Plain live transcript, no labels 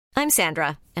I'm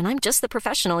Sandra, and I'm just the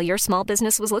professional your small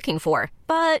business was looking for.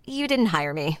 But you didn't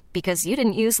hire me because you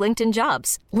didn't use LinkedIn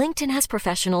Jobs. LinkedIn has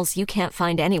professionals you can't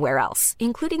find anywhere else,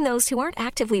 including those who aren't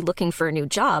actively looking for a new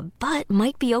job, but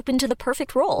might be open to the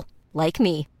perfect role, like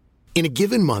me. In a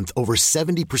given month, over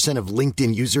 70% of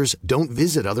LinkedIn users don't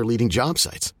visit other leading job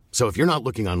sites. So if you're not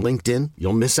looking on LinkedIn,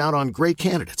 you'll miss out on great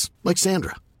candidates like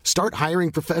Sandra. Start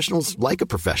hiring professionals like a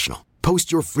professional.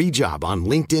 Post your free job on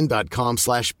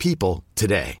linkedin.com/people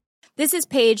today. This is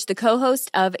Paige, the co-host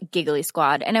of Giggly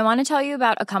Squad, and I want to tell you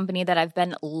about a company that I've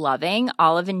been loving,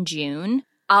 Olive & June.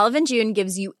 Olive & June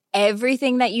gives you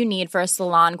everything that you need for a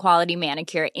salon-quality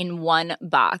manicure in one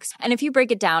box. And if you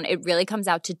break it down, it really comes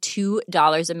out to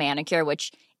 $2 a manicure,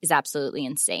 which is absolutely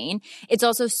insane. It's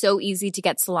also so easy to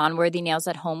get salon-worthy nails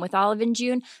at home with Olive &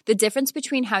 June. The difference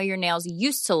between how your nails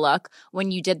used to look when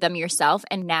you did them yourself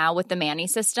and now with the Mani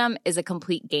system is a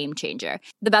complete game changer.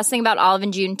 The best thing about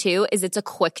Olive & June, too, is it's a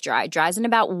quick dry. Dries in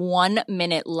about 1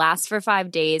 minute, lasts for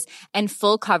 5 days, and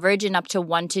full coverage in up to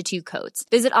 1 to 2 coats.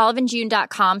 Visit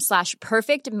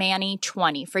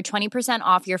oliveandjune.com/perfectmani20 for 20%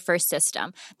 off your first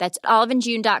system. That's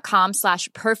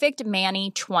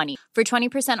oliveandjune.com/perfectmani20 for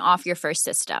 20% off your first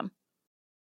system.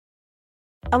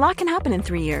 A lot can happen in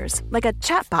 3 years, like a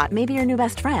chatbot may be your new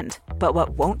best friend. But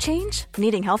what won't change?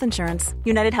 Needing health insurance.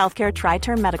 United Healthcare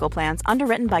Tri-Term Medical Plans,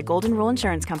 underwritten by Golden Rule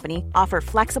Insurance Company, offer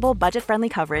flexible, budget-friendly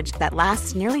coverage that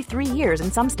lasts nearly 3 years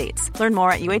in some states. Learn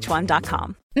more at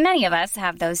uh1.com. Many of us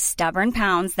have those stubborn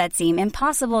pounds that seem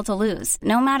impossible to lose,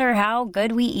 no matter how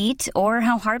good we eat or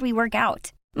how hard we work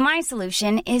out. My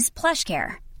solution is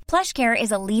PlushCare. PlushCare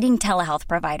is a leading telehealth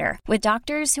provider with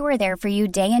doctors who are there for you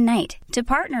day and night to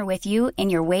partner with you in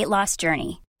your weight loss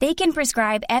journey. They can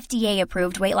prescribe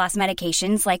FDA-approved weight loss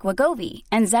medications like Wegovy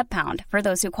and Zepbound for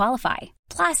those who qualify.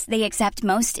 Plus, they accept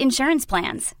most insurance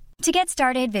plans. To get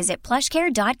started, visit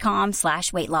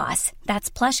plushcare.com/weightloss. That's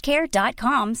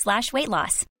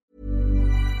plushcare.com/weightloss.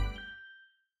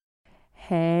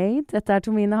 Hei, dette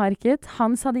Tomine Harket.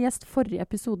 Hans hadde gjest forrige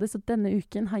episode, så denne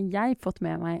uken har jeg fått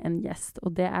med meg en gjest,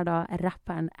 og det da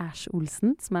rapperen Ash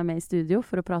Olsen, som med I studio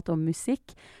for å prate om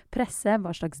musikk, presse,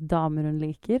 hva slags damer hun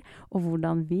liker, og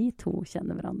hvordan vi to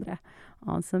kjenner hverandre.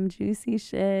 Awesome, juicy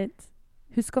shit.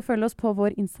 Husk å følge oss på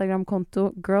vår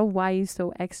Instagram-konto Girl Why You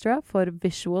So Extra for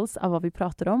visuals av hva vi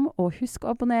prater om, og husk å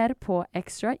abonnere på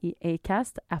Extra I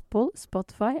Acast, Apple,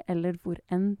 Spotify eller hvor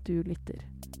enn du lytter.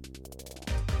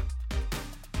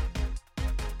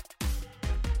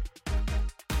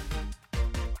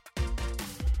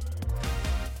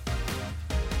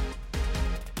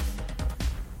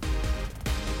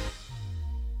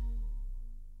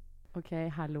 Okay,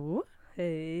 hallo.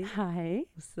 Hey. Hei.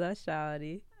 What's up,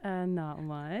 shawty? Not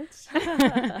much.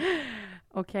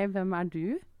 Okay, hvem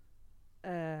du?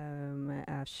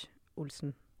 Ash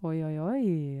Olsen. Oi, oi,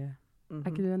 oi.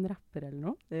 Ikke du en rapper eller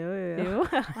noe? Jo.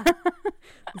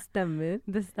 Det stemmer.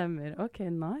 Det stemmer. Ok,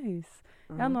 nice.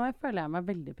 Ja, nå føler jeg meg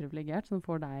veldig privilegert som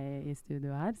får deg I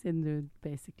studio her, siden du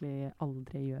basically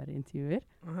aldri gjør intervjuer.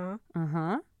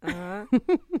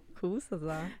 Kos,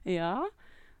 altså. Ja.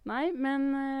 Nei,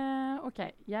 men ok,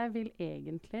 jeg vil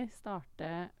egentlig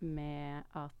starte med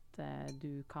at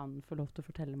du kan få lov til å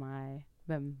fortelle meg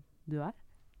hvem du Who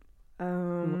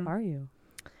are you?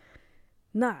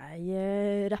 Nei,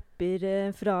 jeg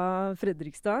rapper fra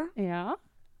Fredrikstad. Ja.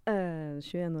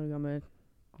 21 år gammel.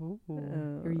 Oh,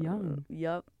 you're young.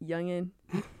 Ja, youngen.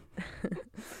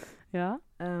 Ja.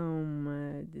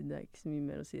 Det ikke så mye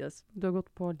mer å si, altså. Du har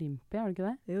gått på Olympi, har du ikke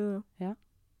det? Jo. Ja.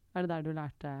 Det der du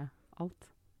lærte alt?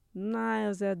 Nei,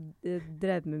 altså jeg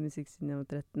drev med musikk siden jeg var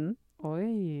 13.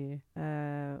 Oi.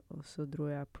 Og så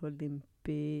dro jeg på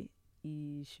Olympi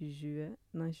I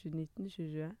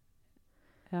 2020.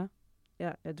 Ja.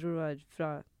 Ja, jeg tror det var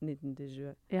fra 19 til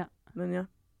 20. Ja. Men ja.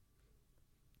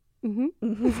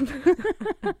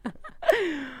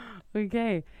 Ok.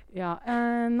 Ja.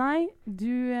 Nei,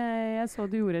 jeg så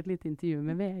du gjorde et lite intervju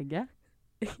med VG.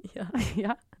 Ja.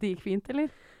 Ja. Det gikk fint, eller?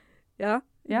 Ja,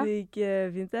 Ja. det gikk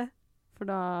fint det. For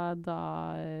da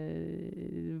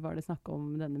var det snakk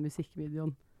om denne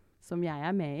musikkvideoen som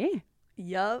jeg med I.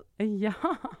 Ja. Ja.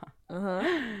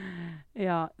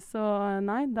 Ja, så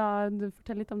nei, du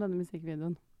fortell litt om denne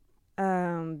musikkvideoen.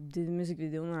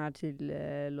 Musikkvideoen til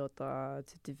låta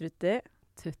Tutti Frutti.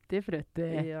 Tutti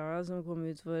Frutti. Ja, som kom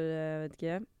ut for, vet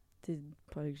ikke, til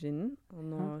et par uker siden. Og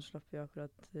nå slapp vi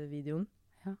akkurat videoen.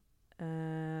 Ja.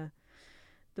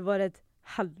 Det var et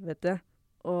helvete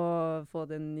å få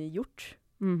den gjort.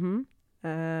 Men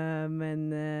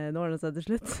nå har den seg til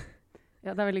slutt.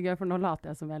 Ja, det veldig gøy, for nå later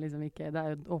jeg som jeg liksom ikke... Det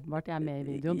jo åpenbart jeg med I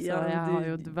videoen, så jeg har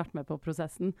jo vært med på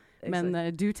prosessen. Men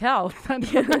do tell!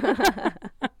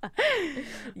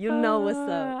 You know what's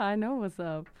up. I know what's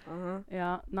up.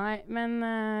 Ja, nei, men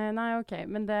nei, ok.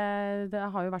 Men det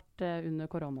har jo vært under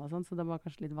korona og sånn, så det var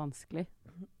kanskje litt vanskelig.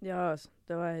 Ja, altså,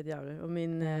 det var helt jævlig. Og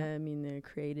min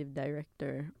creative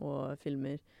director og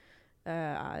filmer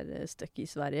stuck i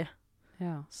Sverige.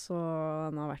 Ja. Så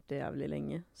han har vært det jævlig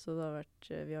lenge. Så det har vært,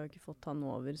 vi har ikke fått han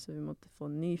over, så vi måtte få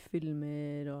nye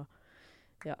filmer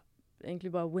og ja, egentlig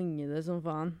bare winge det som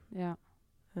faen. Ja.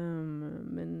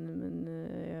 Men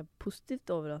jeg er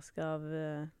positivt overrasket av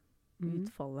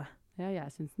utfallet. Ja,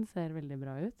 jeg synes den ser veldig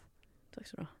bra ut. Takk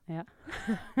skal du ha.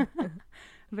 Ja.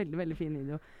 Veldig, veldig fin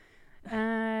video.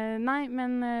 Nei,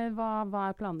 men hva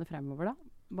er planene fremover da?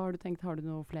 Hva har du tenkt? Har du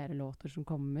noen flere låter som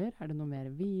kommer? Er det noe mer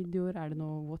videoer? Er det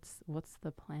noe what's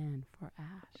the plan for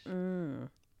Ash?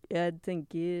 Jeg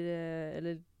tenker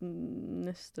eller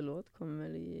neste låt kommer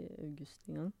vel i august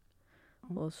en gang.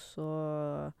 Og så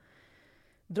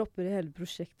dropper hele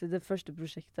prosjektet. Det første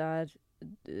prosjektet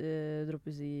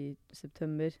droppes i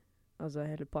september. Altså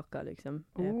hele pakka, liksom.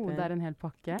 Det er en hel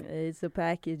pakke? It's a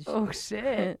package. Oh,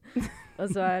 shit! Og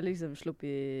så har jeg liksom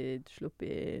sluppet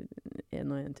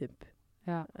en og en typ.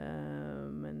 Ja.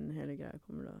 Men hele greia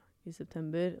kommer da i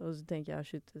september. Og så tenker jeg å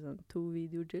skyte sånn 2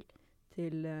 videoer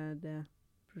til det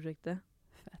prosjektet.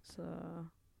 Fett. Så,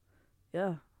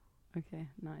 ja. Ok,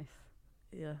 nice.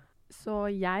 Ja. Så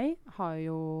jeg har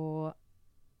jo,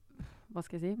 hva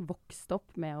skal jeg si, vokst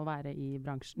opp med å være i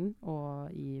bransjen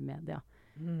og i media.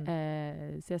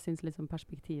 Så jeg synes liksom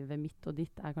perspektivet mitt og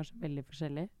ditt er kanskje veldig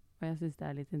forskjellig, og jeg synes det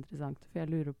er litt interessant, for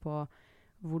jeg lurer på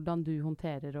hvordan du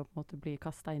håndterer å på en måte bli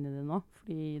kastet inn i det nå,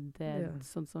 fordi det,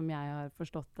 sånn som jeg har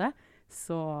forstått det,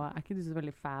 så er ikke du så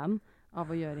veldig fan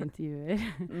av å gjøre intervjuer,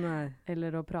 Nei.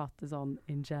 eller å prate sånn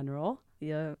in general.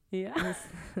 Ja, det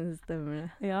stemmer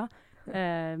det. Ja.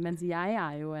 Mens jeg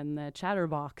er jo en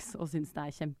chatterbox og synes det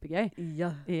er kjempegøy.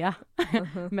 Ja. Ja.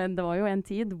 Men det var jo en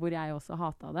tid hvor jeg også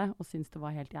hatet det og syntes det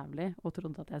var helt jævlig og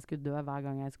trodde at jeg skulle dø hver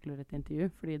gang jeg skulle gjøre et intervju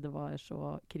fordi det var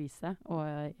så krise og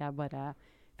jeg bare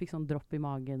fikk sånn dropp i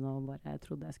magen og bare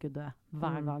trodde jeg skulle dø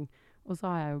hver gang. Og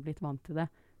så har jeg jo blitt vant til det.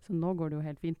 Så nå går det jo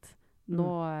helt fint. Nå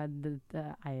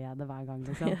eier jeg det hver gang,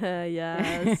 liksom.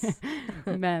 Yes.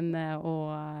 Men, og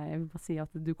jeg vil bare si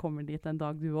at du kommer dit en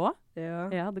dag du også. Ja.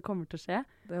 Ja, det kommer til å skje.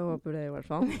 Det håper det i hvert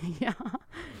fall. Ja.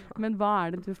 Men hva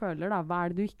er det du føler da? Hva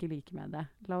er det du ikke liker med det?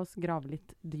 La oss grave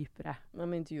litt dypere.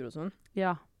 Med intervjuer og sånn?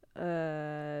 Ja.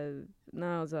 Nei,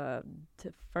 altså,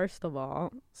 first of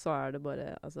all, så er det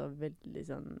bare, altså, veldig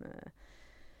sånn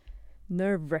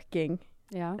nerve-wracking.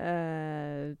 Ja.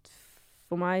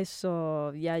 For meg så,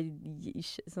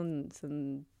 sånn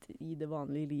i det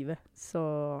vanlige livet, så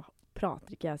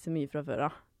prater ikke jeg så mye fra før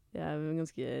av. Jeg er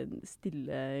ganske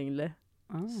stille, egentlig.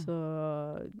 Så,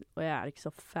 og jeg er ikke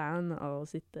så fan av å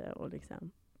sitte og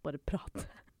liksom bare prate.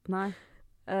 Nei.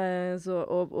 Så,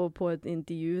 og på et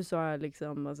intervju så er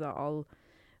liksom, altså,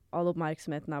 all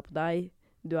oppmerksomheten er på deg.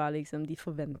 Du er liksom, de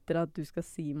forventer at du skal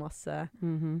si masse,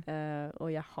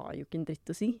 og jeg har jo ikke en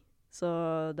dritt å si. Så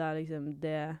det er liksom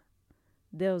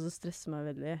det også stresser meg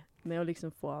veldig, med å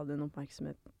liksom få all den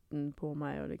oppmerksomheten på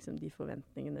meg, og liksom de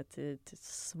forventningene til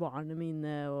svarene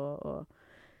mine, og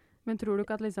Men tror du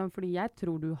ikke at liksom, fordi jeg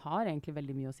tror du har egentlig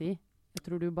veldig mye å si. Jeg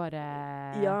tror du bare...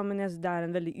 Ja, men det er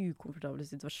en veldig ukomfortabel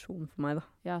situasjon for meg, da.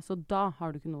 Ja, så da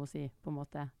har du ikke noe å si, på en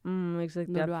måte.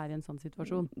 Exakt, når du er i en sånn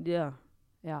situasjon. Ja.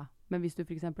 Ja. Men hvis du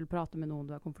for eksempel prater med noen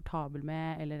du er komfortabel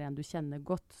med, eller en du kjenner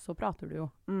godt, så prater du jo.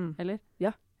 Eller?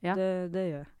 Ja, ja. Det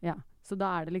gjør jeg. Ja. Så da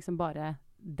er det liksom bare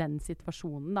den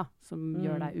situasjonen da, som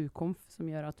gjør deg ukomf, som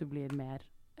gjør at du blir mer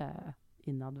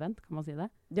innadvendt, kan man si det?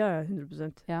 Ja,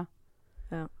 100%. Ja.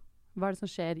 Ja. Hva er det som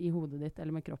skjer i hodet ditt,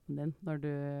 eller med kroppen din, når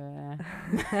du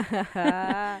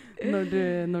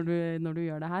når du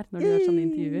gjør det her, når du gjør sånne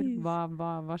intervjuer?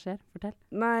 Hva skjer? Fortell.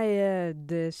 Nei,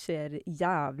 det skjer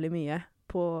jævlig mye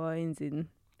på innsiden.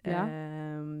 Ja.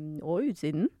 Og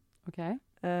utsiden. Ok.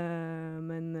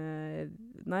 Men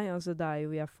nei, altså det er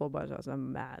jo, jeg får bare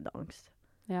sånn mad angst.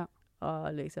 Ja.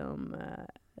 Og liksom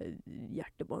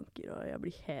hjertebanker, og jeg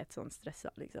blir helt sånn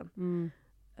stresset, liksom.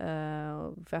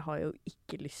 For jeg har jo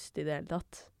ikke lyst i det hele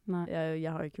tatt. Nei. Jeg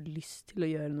har jo ikke lyst til å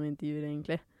gjøre noen intervjuer,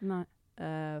 egentlig. Nei.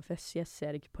 For jeg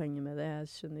ser ikke poenget med det.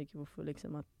 Jeg skjønner ikke hvorfor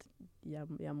liksom at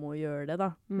jeg må gjøre det, da.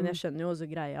 Men jeg skjønner jo også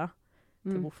greia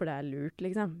til hvorfor det er lurt,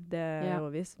 liksom. Det er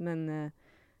overvist. Men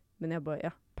jeg bare,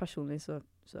 ja, personlig så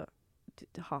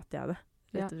hater jeg det,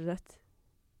 rett og slett.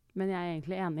 Men jeg er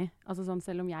egentlig enig. Altså sånn,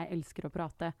 selv om jeg elsker å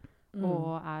prate,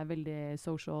 og er veldig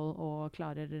social og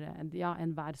klarer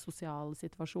enhver sosial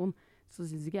situasjon, så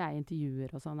synes ikke jeg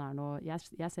intervjuer og sånn er noe,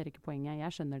 jeg ser ikke poenget,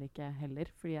 jeg skjønner det ikke heller,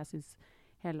 fordi jeg synes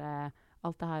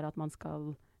alt det her at man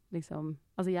skal liksom,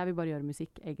 altså jeg vil bare gjøre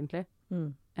musikk, egentlig.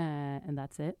 And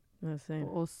that's it.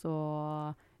 Og så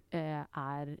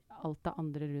er alt det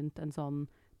andre rundt en sånn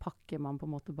pakke man på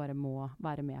en måte bare må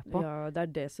være med på. Ja,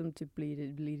 det det som typ blir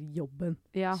jobben.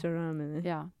 Ja. Skjønner du hva jeg mener?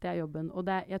 Ja, det jobben.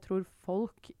 Og jeg tror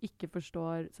folk ikke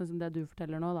forstår, sånn som det du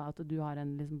forteller nå, da, at du har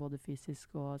en liksom både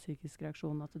fysisk og psykisk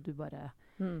reaksjon, at du bare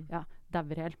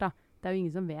dauer helt, da. Det jo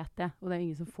ingen som vet det, og det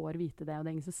ingen som får vite det, og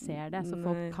det ingen som ser det. Så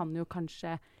folk kan jo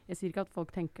kanskje, jeg sier ikke at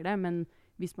folk tenker det, men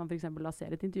hvis man for eksempel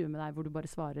ser et intervju med deg hvor du bare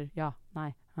svarer ja, nei,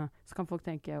 så kan folk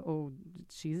tenke, oh,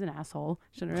 she's an asshole,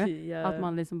 skjønner du? Ja. At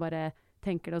man liksom bare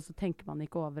tenker det, og så tenker man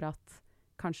ikke over at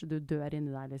kanskje du dør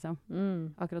inni deg, liksom.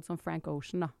 Akkurat som Frank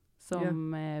Ocean, da,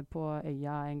 som på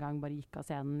Øya en gang bare gikk av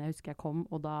scenen. Jeg husker jeg kom,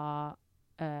 og da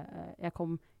jeg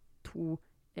kom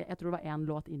jeg tror det var 1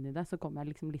 låt inn i det, så kom jeg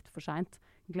liksom litt for sent.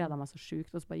 Gledet meg så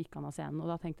sjukt, og så bare gikk han av scenen,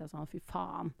 og da tenkte jeg sånn, fy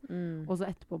faen. Og så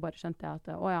etterpå bare skjønte jeg at,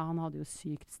 han hadde jo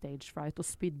sykt stage fright, og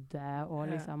spydde,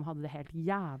 og liksom hadde det helt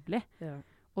jævlig.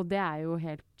 Og det jo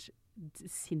helt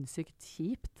sinnssykt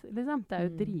kjipt, liksom. Det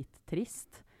jo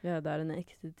drittrist. Ja, det en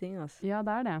ekte ting, altså. Ja,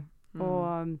 det det.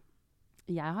 Og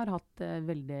jeg har hatt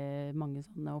veldig mange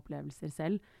sånne opplevelser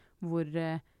selv, hvor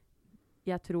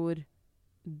jeg tror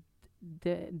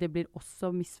det blir også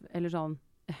eller sånn,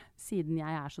 siden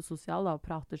jeg så sosial da, og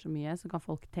prater så mye, så kan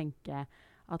folk tenke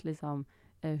at liksom,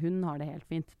 hun har det helt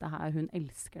fint. Hun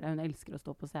elsker det. Hun elsker å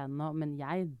stå på scenen nå, men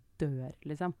jeg dør,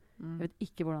 liksom. Jeg vet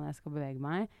ikke hvordan jeg skal bevege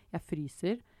meg. Jeg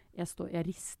fryser. Jeg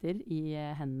rister i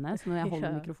hendene, så når jeg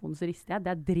holder mikrofonen, så rister jeg.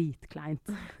 Det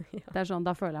dritkleint. Det sånn,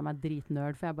 da føler jeg meg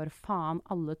dritnerd, for jeg bare, faen,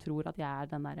 alle tror at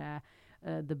jeg den der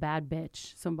the bad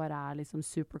bitch, som bare liksom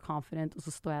super confident, og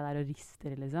så står jeg der og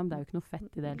rister, liksom. Det jo ikke noe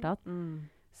fett i det hele tatt.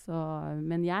 Så,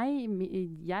 men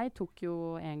jeg tok jo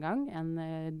en gang en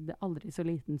aldri så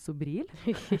liten Sobril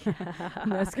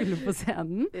når jeg skulle på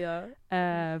scenen,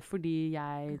 fordi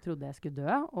jeg trodde jeg skulle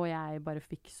dø, og jeg bare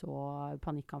fikk så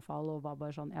panikkanfall, og var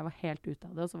bare sånn, jeg var helt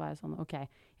ute av det, og så var jeg sånn, ok,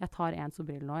 jeg tar en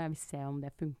Sobril nå, jeg vil se om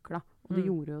det funker da, og det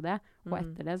gjorde jo det, og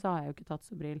etter det så har jeg jo ikke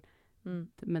tatt Sobril,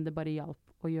 men det bare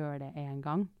hjalp å gjøre det en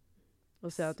gang. Og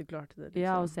se at du klarte det, liksom.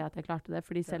 Ja, og se at jeg klarte det.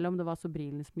 Fordi selv om det var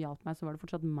Sobrilen som hjalp meg, så var det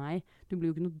fortsatt meg. Du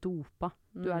blir jo ikke noe dopa.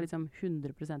 Du liksom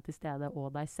 100% til stede og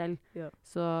deg selv.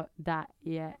 Så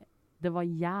det var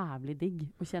jævlig digg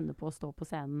å kjenne på å stå på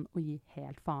scenen og gi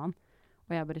helt faen.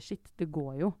 Og jeg bare, shit, det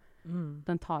går jo.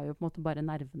 Den tar jo på en måte bare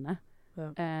nervene.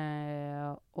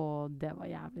 Og det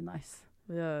var jævlig nice.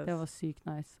 Det var sykt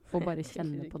nice å bare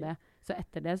kjenne på det. Så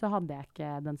etter det så hadde jeg ikke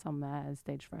den samme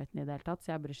stage frighten i det hele tatt. Så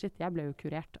jeg bare, shit, jeg ble jo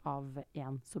kurert av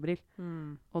 1 Sobril.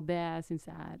 Og det synes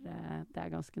jeg det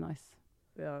ganske nice.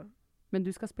 Ja. Men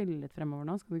du skal spille litt fremover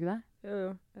nå, skal du ikke det?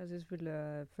 Jo. Jeg skal spille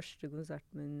første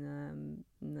konserten min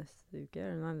neste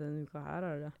uke. Nei, denne uka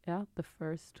her det. Ja, the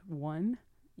first one.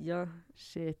 Ja.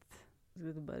 Shit.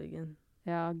 Skal til Bergen.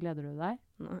 Ja, gleder du deg?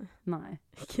 Nei.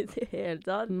 Ikke det hele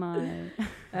tatt. Nei.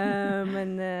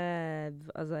 Men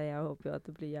altså, jeg håper jo at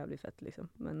det blir jævlig fett, liksom.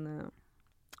 Men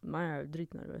jeg jo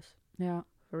dritnervøs. Ja.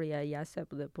 Fordi jeg ser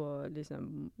på det på,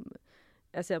 liksom,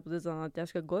 jeg ser på det sånn at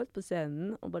jeg skal gå ut på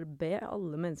scenen og bare be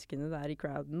alle menneskene der i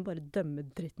crowden bare dømme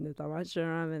dritten ut av meg. Skjønner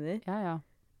du hva jeg mener? Ja.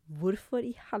 Hvorfor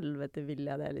i helvete vil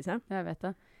jeg det, liksom? Jeg vet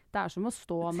det. Det som å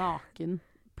stå naken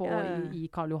i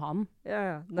Karl Johan.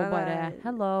 Ja. Og bare,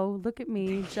 hello, look at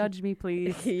me, judge me,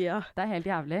 please. Det helt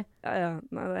jævlig. Ja.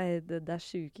 Nei, det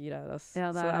syke greier, ass.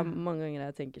 Ja, så mange ganger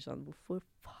jeg tenker sånn, hvorfor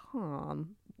faen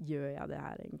gjør jeg det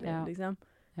her egentlig, liksom?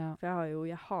 Ja. For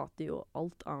jeg hater jo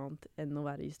alt annet enn å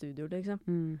være i studio, liksom.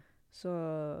 Så,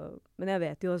 men jeg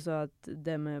vet jo også at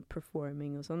det med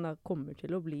performing og sånn, da kommer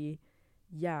til å bli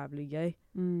jævlig gøy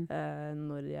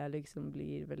når jeg liksom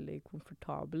blir veldig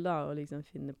komfortabel da, og liksom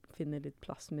finner litt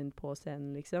plassen min på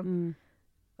scenen, liksom.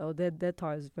 Og det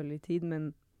tar jo selvfølgelig tid,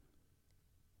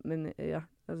 men ja,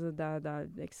 altså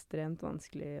det ekstremt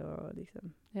vanskelig å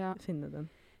liksom finne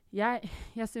den. Jeg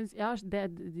synes, det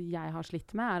jeg har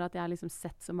slitt med at jeg har liksom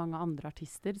sett så mange andre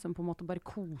artister som på en måte bare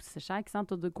koser seg, ikke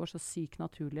sant? Og det går så sykt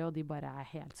naturlig, og de bare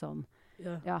helt sånn,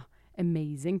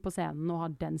 amazing på scenen, og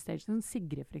har den stage, sånn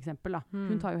Sigrid for eksempel da.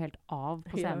 Hun tar jo helt av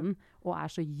på scenen, og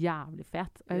så jævlig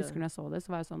fet. Jeg husker når jeg så det,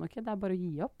 så var jeg sånn, ok, det bare å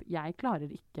gi opp. Jeg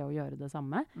klarer ikke å gjøre det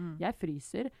samme. Jeg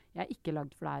fryser. Jeg ikke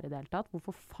lagd for det her i det hele tatt.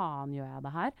 Hvorfor faen gjør jeg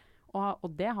det her? Og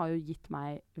det har jo gitt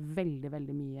meg veldig,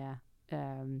 veldig mye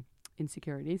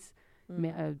insecurities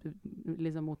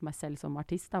liksom mot meg selv som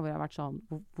artist, da, hvor jeg har vært sånn,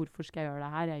 hvorfor skal jeg gjøre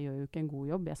det her? Jeg gjør jo ikke en god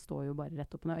jobb. Jeg står jo bare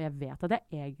rett opp og ned, og jeg vet at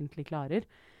jeg egentlig klarer,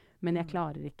 men jeg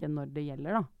klarer ikke når det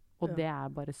gjelder, da. Og det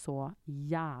bare så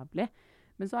jævlig.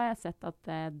 Men så har jeg sett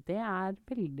at det er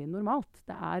veldig normalt.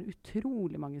 Det er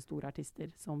utrolig mange store artister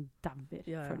som dauer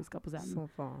før de skal på scenen. Så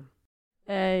faen.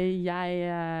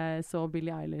 Jeg så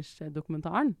Billie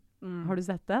Eilish-dokumentaren. Har du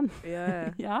sett den? Ja.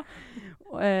 Ja.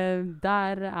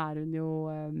 Der er hun jo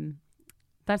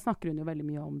der snakker hun jo veldig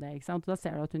mye om det, ikke sant? Og da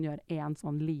ser du at hun gjør en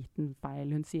sånn liten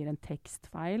feil. Hun sier en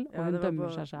tekstfeil, og hun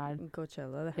dømmer seg selv.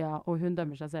 Coachella, det. Ja, og hun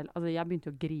dømmer seg selv. Altså, jeg begynte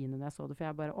jo å grine når jeg så det, for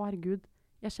jeg bare, å herregud,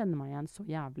 jeg kjenner meg igjen så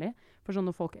jævlig. For sånn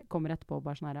når folk kommer etterpå og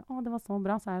bare sånn her, å, det var så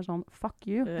bra, så er jeg sånn, fuck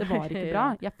you, det var ikke bra.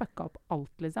 Jeg fucka opp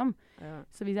alt, liksom. Ja.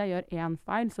 Så hvis jeg gjør en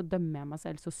feil, så dømmer jeg meg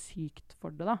selv så sykt for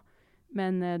det, da.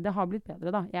 Men det har blitt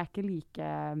bedre, da. Jeg er ikke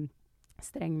like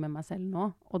streng med meg selv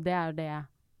nå, og det er det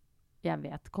jeg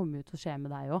vet kommer ut til å skje med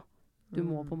deg også. Du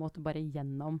må på en måte bare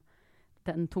gjennom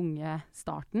den tunge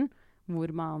starten,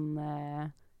 hvor man,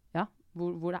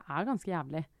 hvor det er ganske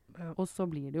jævlig. Ja. Og så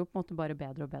blir det jo på en måte bare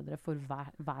bedre og bedre for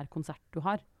hver konsert du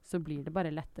har. Så blir det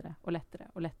bare lettere og lettere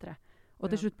og lettere.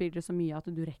 Og til slutt blir det så mye at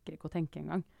du rekker ikke å tenke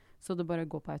engang. Så det bare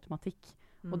går på automatikk.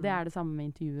 Og det er det samme med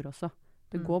intervjuer også.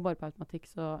 Det går bare på automatikk,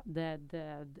 så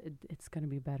it's gonna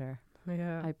be better.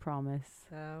 Yeah. I promise.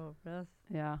 Jeg håper det.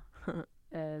 Ja.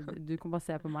 Du kan bare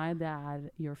se på meg, det er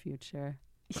your future.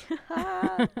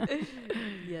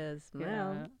 Yes,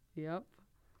 ma'am. Yep.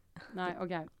 Nei,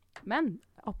 ok. Men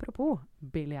apropos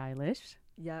Billie Eilish.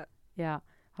 Ja.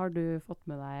 Har du fått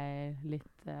med deg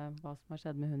litt hva som har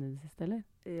skjedd med hun i det siste, eller?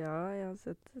 Ja, jeg har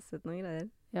sett noen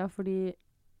greier. Ja, fordi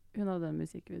hun hadde en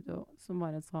musikkvideo som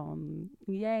var en sånn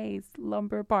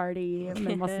slumber party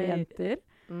med masse jenter.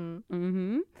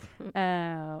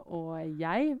 Og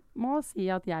jeg må si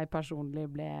at jeg personlig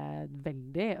ble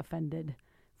veldig offended.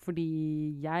 Fordi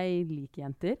jeg liker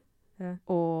jenter. Ja.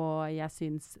 Og jeg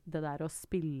syns det der å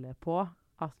spille på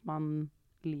at man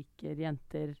liker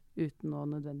jenter uten å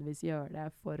nødvendigvis gjøre det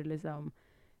for liksom,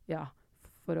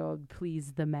 for å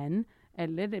please the men,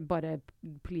 eller bare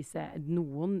please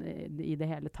noen i det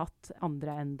hele tatt,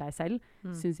 andre enn deg selv,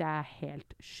 syns jeg er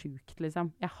helt sjukt, liksom.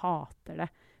 Jeg hater det.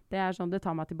 Det er sånn, det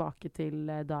tar meg tilbake til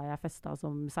da jeg festet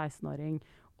som 16-åring,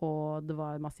 og det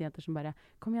var masse jenter som bare,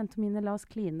 kom jenter mine, la oss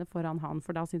kline foran han,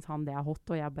 for da syns han det er hot,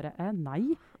 og jeg bare,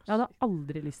 nei, jeg hadde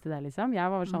aldri lyst til det, liksom. Jeg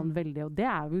var sånn veldig, og det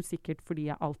er jo sikkert fordi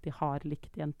jeg alltid har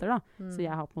likt jenter, da, så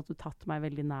jeg har på en måte tatt meg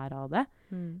veldig nær av det.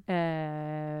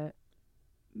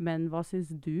 Men hva syns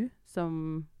du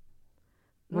som...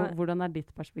 Hvordan er ditt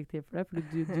perspektiv for det? For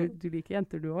du liker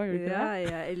jenter du også, gjør du ikke det? Ja,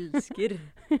 jeg elsker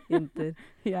jenter.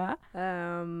 Ja.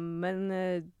 Men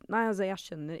nei, altså jeg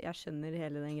skjønner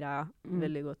hele den greia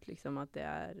veldig godt, liksom, at det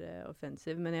er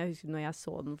offensiv. Men jeg husker når jeg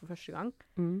så den for første gang,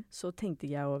 så tenkte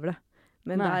ikke jeg over det.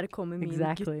 Men der kommer min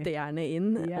guttehjerne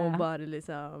inn, og bare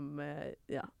liksom,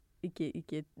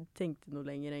 ikke tenkte noe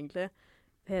lenger egentlig.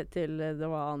 Helt til det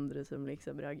var andre som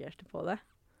liksom reagerte på det.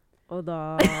 Og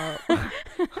da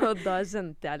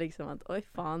skjønte jeg liksom at, oi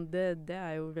faen, det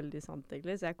er jo veldig sant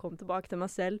egentlig. Så jeg kom tilbake til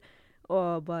meg selv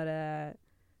og bare,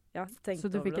 tenkte over det da.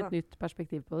 Så du fikk et nytt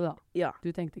perspektiv på det da? Ja. Du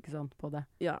tenkte ikke sånn på det?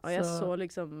 Ja, og jeg så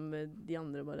liksom de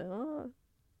andre bare,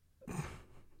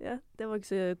 det var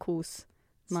ikke så kos.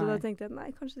 Så da tenkte jeg, nei,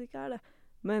 kanskje det ikke er det.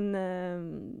 Men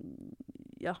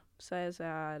så jeg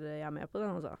er med på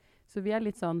det, altså. Så vi er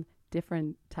litt sånn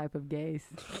different type of gays.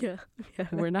 Yeah.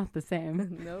 We're not the same.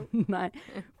 No. Nei,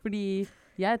 fordi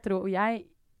jeg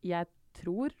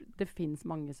tror det finnes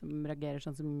mange som reagerer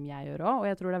sånn som jeg gjør også, og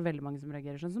jeg tror det er veldig mange som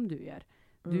reagerer sånn som du gjør.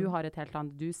 Du har et helt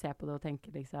annet, du ser på det og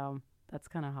tenker liksom, that's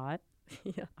kind of hot.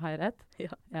 Ja. Har jeg rett?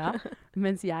 Ja.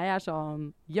 Mens jeg er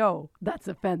sånn, yo,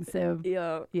 that's offensive.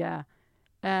 Ja. Yeah.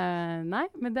 Nei,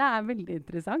 men det er veldig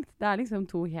interessant. Det er liksom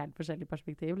to helt forskjellige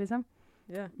perspektiv, liksom.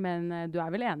 Yeah. Men du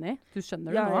er vel enig? Du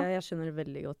skjønner det nå? Ja, jeg skjønner det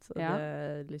veldig godt. Og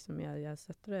det, liksom, jeg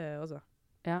støtter det også.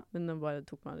 Ja. Men det bare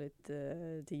tok meg litt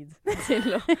tid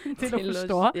til å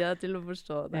forstå. Til å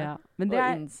forstå det. Ja. Og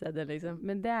innse det, liksom.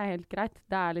 Men det er helt greit.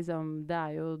 Det er liksom, det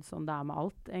er jo sånn det er med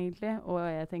alt, egentlig. Og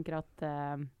jeg tenker at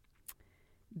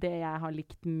det jeg har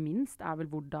likt minst er vel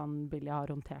hvordan Billie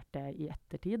har håndtert det i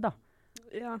ettertid, da.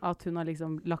 Ja. At hun har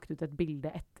liksom lagt ut et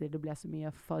bilde etter det ble så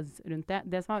mye fuzz rundt det.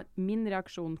 Det som var min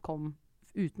reaksjon kom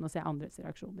uten å se andres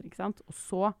reaksjoner, ikke sant? Og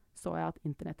så jeg at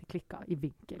internettet klikket i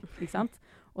vinkel, ikke sant?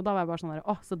 Og da var jeg bare sånn der,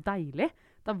 så deilig.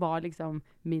 Da var liksom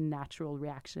min natural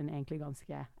reaction egentlig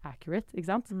ganske accurate, ikke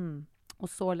sant?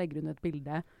 Og så legger hun et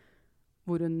bilde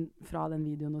hvor hun fra den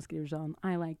videoen og skriver sånn,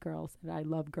 I like girls, eller I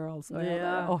love girls. Og jeg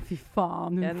bare, fy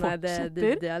faen, hun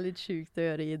fortsetter. Det er litt sykt å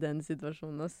gjøre i den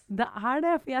situasjonen, ass. Det er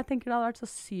det, for jeg tenker det hadde vært så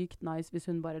sykt nice hvis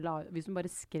hun bare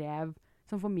skrev,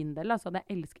 som for min del, altså, jeg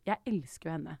elsker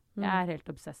jo henne. Jeg er helt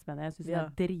obsess med henne. Jeg synes hun er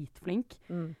dritflink.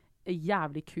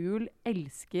 jævlig kul,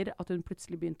 elsker at hun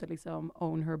plutselig begynte å liksom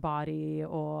own her body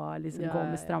og liksom gå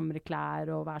med strammere klær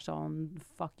og være sånn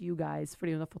fuck you guys,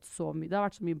 fordi hun har fått så mye, det har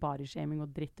vært så mye bodyshaming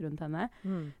og dritt rundt henne.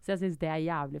 Så jeg synes det er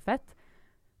jævlig fett.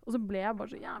 Og så ble jeg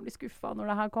bare så jævlig skuffet når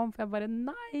det her kom, for jeg bare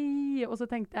nei! Og så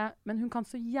tenkte jeg, men hun kan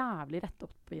så jævlig rette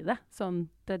opp i det. Sånn,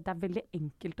 det er veldig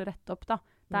enkelt å rette opp da.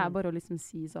 Det er bare å liksom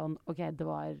si sånn, ok,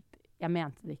 jeg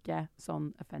mente det ikke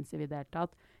sånn offensive i det hele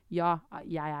tatt. Ja,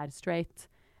 jeg er straight,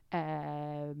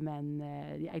 men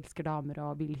jeg elsker damer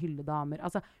og vil hylle damer.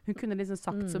 Altså, hun kunne liksom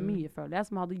sagt så mye, føler jeg,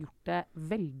 som hadde gjort det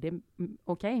veldig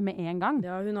ok med en gang.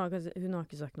 Ja, hun har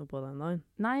ikke sagt noe på det ennå.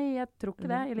 Nei, jeg tror ikke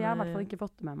det. Eller jeg har i hvert fall ikke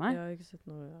fått det med meg. Jeg har ikke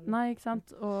sett noe. Nei, ikke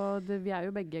sant? Og vi er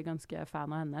jo begge ganske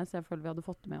fan av henne, så jeg føler vi hadde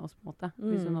fått det med oss på en måte,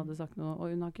 hvis hun hadde sagt noe,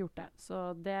 og hun har ikke gjort det. Så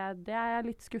det er jeg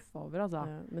litt skuffet over, altså.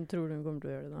 Ja, men tror du hun kommer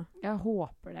til å gjøre det da? Jeg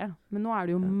håper det. Men nå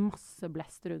er det jo masse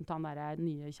blest rundt han der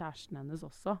nye kjæresten hennes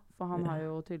også, for han har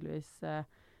jo tydeligvis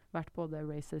vært både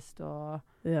racist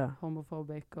og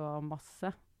homophobic og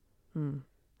masse.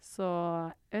 Så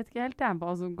jeg vet ikke helt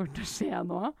hva som går til å skje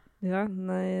nå. Ja,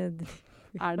 nei...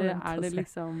 Er det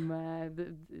liksom...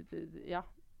 ja,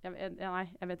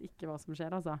 jeg vet ikke hva som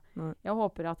skjer, altså. Nei. Jeg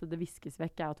håper at det viskes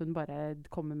vekk, at hun bare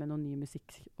kommer med noe ny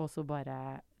musikk, og så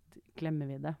bare glemmer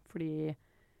vi det. Fordi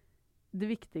det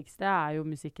viktigste er jo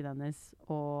musikken hennes,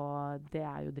 og det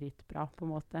er jo dritbra, på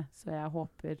en måte. Så jeg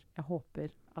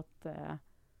håper at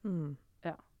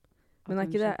ja. Men er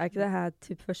ikke det her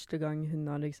typ første gang hun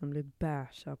har liksom blitt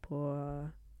bæsja på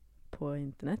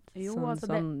internett? Jo, sånn, altså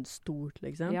sånn stort,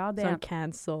 liksom? Ja, sånn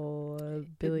cancel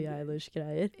Billie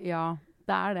Eilish-greier? Ja,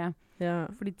 det er det. Ja.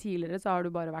 Fordi tidligere så har du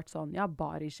bare vært sånn,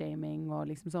 body-shaming og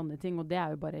liksom sånne ting, og det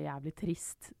er jo bare jævlig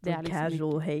trist. Det er liksom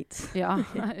casual hate. Ja,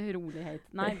 rolig hate.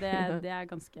 Nei, det er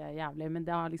ganske jævlig, men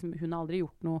hun har aldri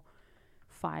gjort noe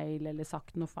feil eller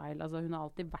sagt noe feil. Altså, hun har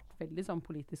alltid vært veldig sånn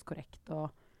politisk korrekt,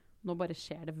 og nå bare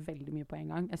skjer det veldig mye på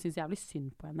en gang. Jeg synes jævlig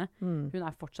synd på henne. Hun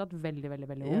er fortsatt veldig, veldig,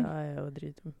 veldig ung. Ja, og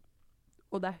dritung.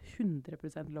 Og det er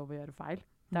 100% lov å gjøre feil.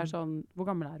 Det er sånn, hvor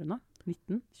gammel er hun da?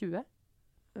 19? 20?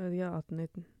 Ja,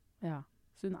 18-19. Ja.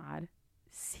 Så hun er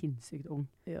sinnssykt ung.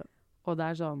 Ja. Og det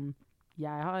er sånn,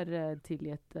 jeg har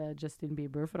tilgitt Justin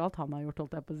Bieber for alt han har gjort,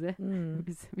 holdt jeg på å si.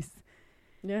 Hvis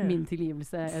min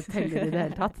tilgivelse teller i det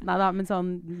hele tatt. Neida, men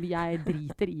sånn, jeg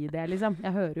driter i det, liksom.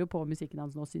 Jeg hører jo på musikken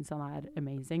hans nå og synes han er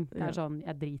amazing. Det er sånn,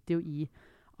 jeg driter jo i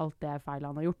alt det feil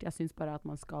han har gjort. Jeg synes bare at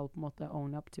man skal på en måte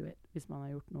own up to it hvis man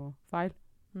har gjort noe feil.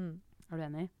 Er du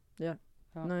enig? Ja.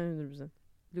 Nei, 100%.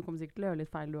 Du kommer sikkert til å gjøre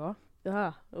litt feil du også. Ja,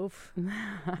 uff.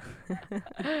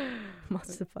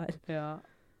 Masse feil. Ja.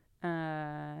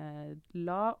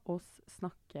 La oss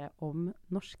snakke om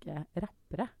norske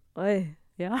rappere. Oi.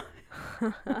 Ja.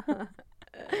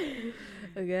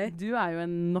 Okay. Du er jo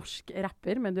en norsk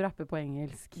rapper, men du rapper på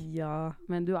engelsk. Ja.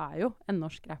 Men du er jo en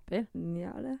norsk rapper.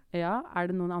 Ja, det. Ja,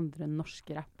 er det noen andre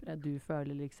norske rappere du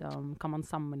føler liksom, kan man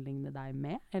sammenligne deg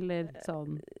med, eller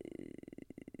sånn?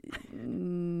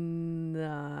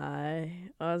 Nei,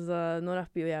 altså, nå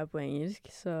rapper jo jeg på engelsk,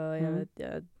 så jeg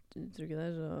tror ikke det,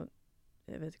 så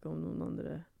jeg vet ikke om noen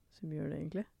andre som gjør det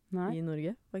egentlig. Nei. I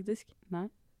Norge, faktisk. Nei.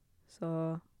 Så...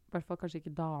 I hvert fall kanskje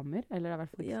ikke damer, eller i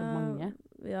hvert fall ikke så mange.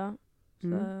 Ja,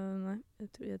 så nei,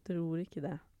 jeg tror ikke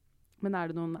det. Men er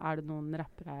det noen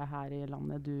rappere her i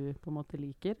landet du på en måte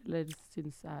liker, eller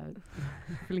synes er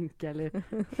flinke, eller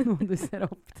noen du ser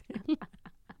opp til?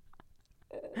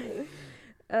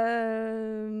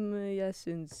 Jeg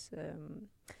synes...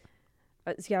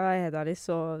 skal jeg være helt ærlig,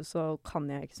 så kan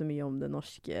jeg ikke så mye om det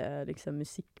norske liksom,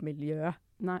 musikkmiljøet.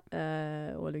 Nei.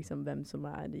 Og liksom hvem som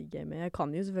er i gamet. Jeg kan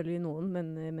jo selvfølgelig noen,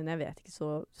 men jeg vet ikke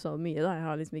så mye da. Jeg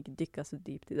har liksom ikke dykket så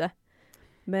dypt i det.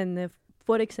 Men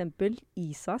for eksempel,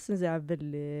 Isa synes jeg er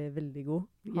veldig, veldig god.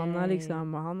 Han er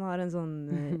liksom, han har en sånn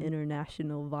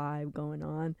international vibe going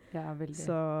on. Ja, veldig.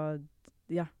 Så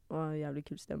ja, og jævlig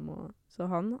kul stemme. Så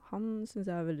han synes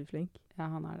jeg er veldig flink.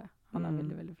 Ja, han er det. Han er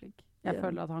veldig, veldig flink. Jeg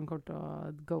føler at han kommer til å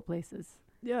go places.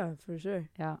 Ja, yeah, for sure.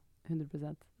 Ja,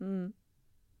 100%.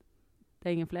 Det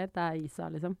er ingen flere, det er Isa,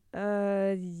 liksom.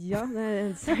 Ja, det er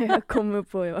eneste jeg kommer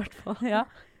på i hvert fall. Ja.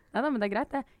 Nei, men det er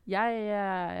greit det. Jeg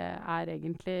er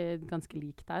egentlig ganske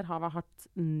lik der. Har hatt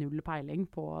null peiling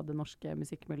på det norske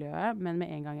musikkmiljøet, men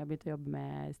med en gang jeg begynte å jobbe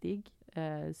med Stig,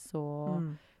 så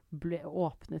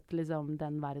åpnet liksom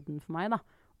den verden for meg da.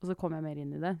 Og så kom jeg mer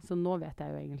inn i det. Så nå vet jeg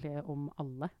jo egentlig om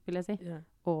alle, vil jeg si. Yeah.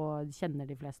 Og kjenner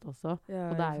de fleste også.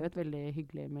 Og det er jo et veldig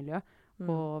hyggelig miljø.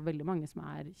 Og veldig mange som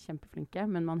er kjempeflinke,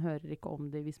 men man hører ikke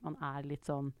om det hvis man er litt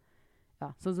sånn,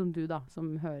 ja, sånn som du da,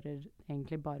 som hører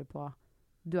egentlig bare på,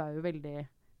 du er jo veldig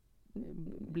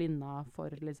blinda for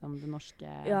liksom det norske...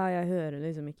 Ja, jeg hører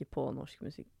liksom ikke på norsk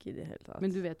musikk I det hele tatt.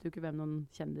 Men du vet jo ikke hvem noen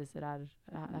kjendiser her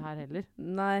heller.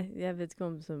 Nei, jeg vet ikke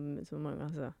om så mange,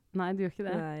 altså. Nei, du gjør ikke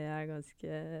det? Nei, jeg ganske...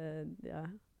 Ja,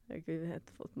 jeg har ikke helt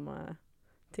fått med meg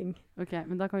ting. Ok,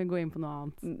 men da kan vi gå inn på noe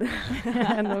annet.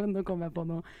 nå kommer jeg på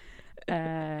noe.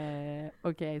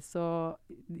 Ok, så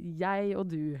jeg og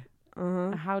du,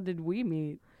 how did we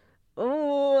meet?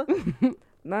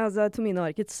 Nei, altså, Tomine har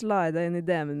ikke slidet inn I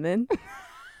DM-en min.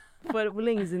 For hvor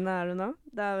lenge siden det nå?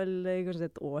 Det vel kanskje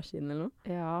et år siden eller noe.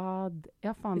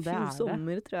 Ja, faen, det I fjor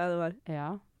sommer, tror jeg det var.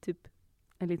 Ja. Typ.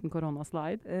 En liten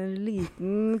koronaslide. En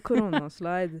liten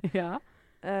koronaslide. Ja.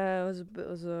 Og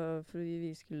så fordi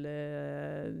vi skulle...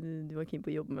 du var keen på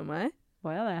å jobbe med meg.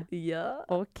 Var jeg det? Ja.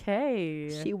 Ok.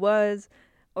 She was.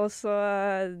 Og så,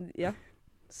 ja.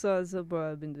 Så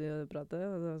bare begynte vi å prate,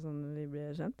 og det var sånn vi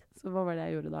ble kjent. Så hva var det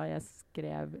jeg gjorde da?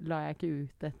 La jeg ikke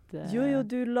ut et... Jo,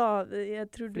 du la... Jeg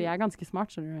tror du... Fordi jeg ganske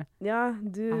smart, skjønner du? Ja,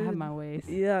 du... I have my ways.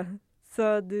 Ja,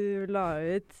 så du la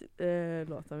ut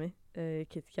låta mi,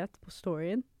 Kit Kat, på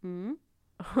storyen.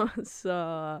 Og så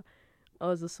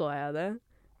jeg det.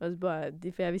 Og så bare,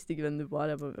 for jeg visste ikke hvem du var.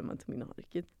 Jeg bare, hvem Tomine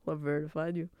Harket? Var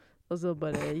verified, jo. Og så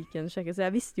bare gikk jeg og sjekket. Så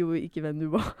jeg visste jo ikke hvem du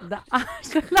var. Det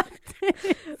så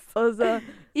lættis! Og så...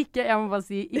 Jeg må bare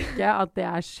si, ikke at det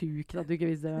sjukt at du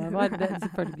ikke visste hvem jeg var.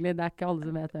 Selvfølgelig, det ikke alle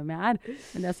som vet hvem jeg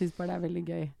men jeg synes bare det veldig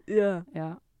gøy.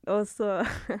 Ja. Og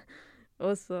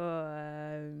så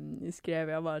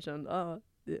skrev jeg bare sånn,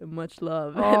 much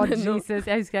love. Jesus,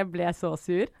 jeg husker jeg ble så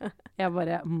sur. Jeg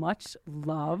bare, much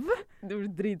love? Du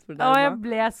ble dritfornærmet. Jeg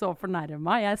ble så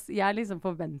fornærmet. Jeg liksom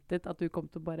forventet at du kom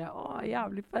til å bare,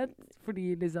 jævlig fett.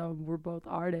 Fordi liksom, we're both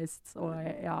artists. Og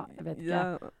ja, jeg vet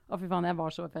ikke. Fy faen, jeg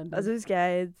var så offended. Altså husker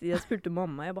jeg spurte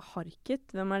mamma, jeg bare, Harket,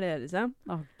 hvem det liksom?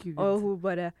 Gud. Og hun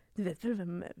bare, du vet vel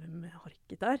hvem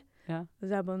Harket Ja. Og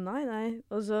så jeg bare, nei.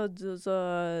 Og så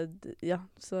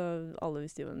alle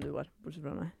visste jo hvem du var, bortsett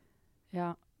fra meg.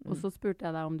 Ja, og så spurte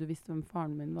jeg deg om du visste hvem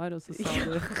faren min var, og så sa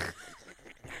du...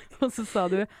 og så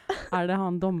sa du, det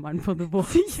han dommeren på The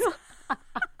Voice?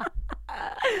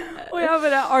 Og jeg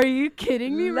bare, are you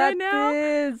kidding me right now?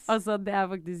 Altså, det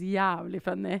faktisk jævlig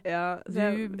funny. Ja,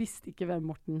 du visste ikke hvem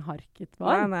Morten Harket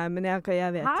var? Nei, men jeg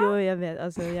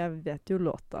vet jo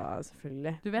låta,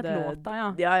 selvfølgelig. Du vet låta,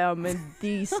 ja? Ja, men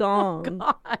de song.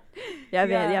 Jeg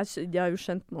har jo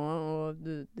skjønt nå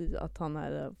at han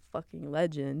a fucking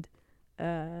legend.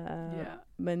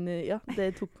 Men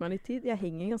det tok meg litt tid. Jeg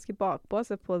henger ganske bakpå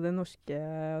på det norske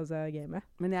gamet.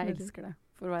 Men jeg elsker det.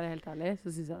 For å være helt ærlig, så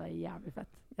synes jeg det jævlig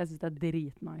fett. Jeg synes det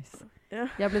dritnice. Ja.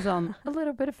 Jeg ble sånn, a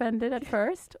little bit offended at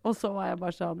first. Og så var jeg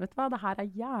bare sånn, vet du hva, det her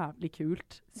jævlig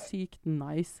kult. Sykt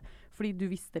nice. Fordi du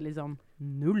visste liksom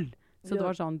null. Så det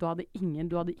var sånn, du hadde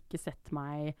ikke sett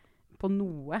meg på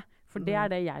noe. For det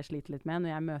det jeg sliter litt med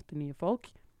når jeg møter nye folk.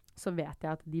 Så vet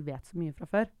jeg at de vet så mye fra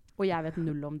før. Og jeg vet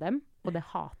null om dem, og det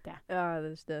hater jeg. Ja,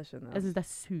 det skjønner jeg. Jeg synes det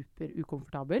super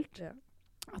ukomfortabelt. Ja.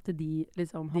 At de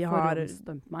liksom har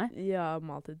forhåndsdømt meg. Ja,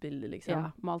 malt et bilde, liksom.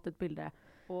 Ja, malt et bilde.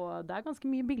 Og det ganske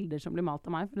mye bilder som blir malt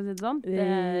av meg, for å si det sånn. Det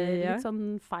litt sånn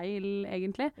feil,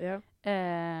 egentlig. Ja.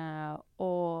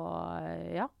 Og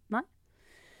ja, nei.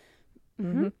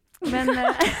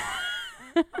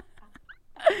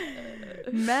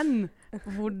 Men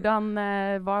hvordan,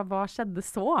 hva skjedde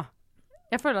så?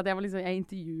 Jeg føler at jeg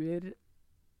intervjuer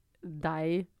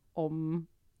deg om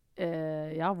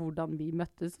hvordan vi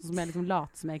møttes, som jeg liksom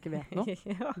later som jeg ikke vet noe.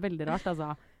 Veldig rart, altså.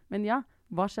 Men ja,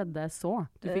 hva skjedde så?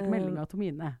 Du fikk melding av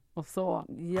Tomine, og så...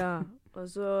 Ja, og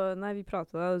så... Nei, vi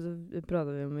pratet da, og så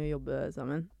pratet vi om å jobbe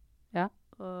sammen. Ja,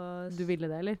 og du ville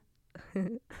det, eller?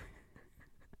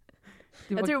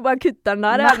 Jeg tror bare kutter den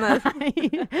der, henne.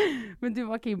 Men du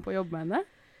var keen på å jobbe med henne?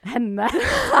 Henne?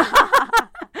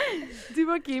 Du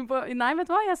var keen på... Nei, vet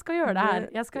du hva? Jeg skal gjøre det her.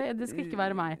 Det skal ikke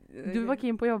være meg. Du var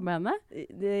keen på å jobbe med henne?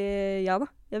 Ja da.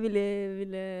 Jeg ville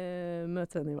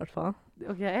møte henne i hvert fall.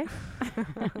 Ok.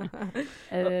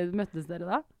 Møttes dere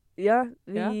da? Ja,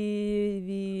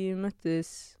 vi møttes,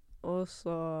 og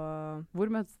så... Hvor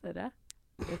møttes dere?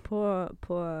 På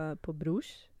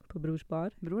Brors. På Brors bar.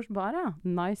 Brors bar, ja.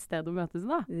 Nice sted å møtes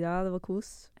da. Ja, det var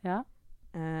kos. Ja.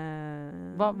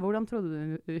 Hvordan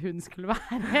trodde du hun skulle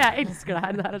være? Jeg elsker det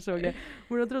her, det her så gøy.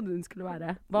 Hvordan trodde du hun skulle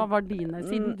være? Hva var dine?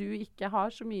 Siden du ikke har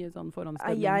så mye sånn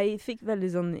forhåndsstømning. Jeg fikk veldig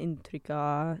sånn inntrykk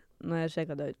av, når jeg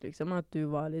sjekket deg ut liksom, at du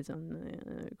var litt sånn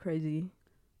crazy.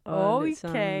 Og litt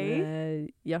sånn,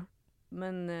 ja.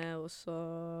 Men også...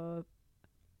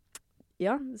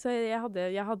 Ja, så jeg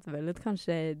hadde vel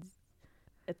kanskje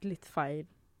et litt feil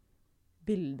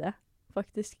bilde,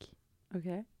 faktisk.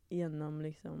 Ok. Gjennom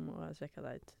liksom å sjekke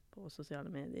deg ut på sosiale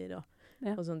medier og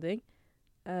sånne ting.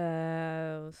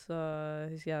 Og så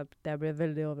husker jeg at jeg ble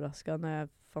veldig overrasket når jeg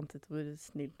fant ut hvor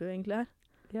snill du egentlig er.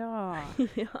 Ja.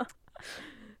 Ja.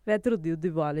 For jeg trodde jo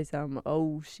du var liksom,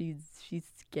 oh, she's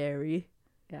scary.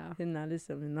 Ja. Hun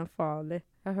er farlig.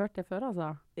 Jeg har hørt det før,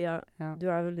 altså. Ja, Ja. du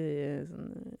er veldig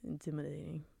sånn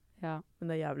intimidating. Ja. Men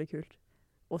det er jævlig kult.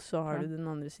 Og så har Ja. du den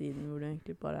andre siden hvor du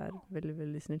egentlig bare er veldig,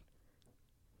 veldig snill.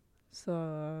 Så,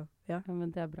 ja. Ja,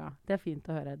 men det er bra. Det er fint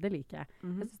å høre. Det liker jeg.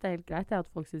 Jeg synes det er helt greit at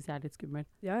folk synes jeg er litt skummel.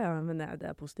 Ja, men det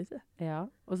er positivt det. Ja,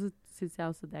 og så synes jeg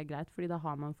også det er greit, fordi da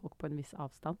har man folk på en viss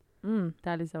avstand. Mm.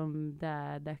 Det er liksom, det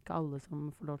er ikke alle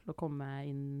som får lov til å komme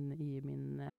inn i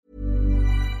min...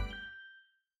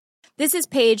 This is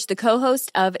Paige, the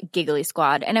co-host of Giggly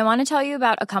Squad, and I want to tell you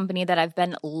about a company that I've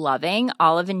been loving,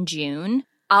 Olive & June.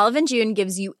 Olive & June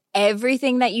gives you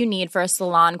everything that you need for a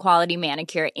salon-quality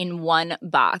manicure in one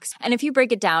box. And if you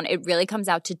break it down, it really comes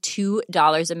out to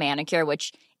 $2 a manicure,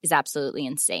 which is absolutely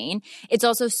insane. It's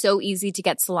also so easy to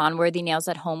get salon-worthy nails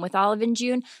at home with Olive &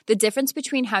 June. The difference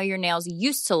between how your nails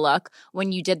used to look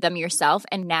when you did them yourself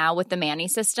and now with the Mani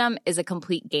system is a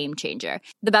complete game changer.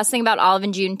 The best thing about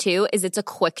Olive & June, too, is it's a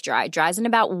quick dry. Dries in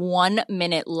about 1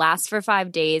 minute, lasts for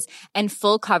 5 days, and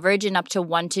full coverage in up to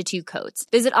 1 to 2 coats.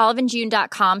 Visit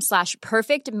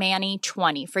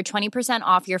oliveandjune.com/perfectmani20 for 20%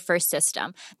 off your first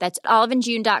system. That's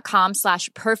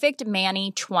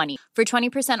oliveandjune.com/perfectmani20 for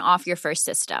 20% off your first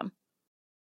system.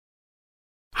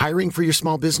 Hiring for your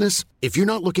small business? If you're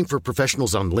not looking for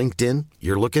professionals on LinkedIn,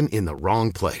 you're looking in the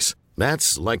wrong place.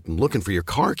 That's like looking for your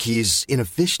car keys in a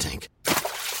fish tank.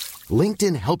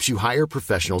 LinkedIn helps you hire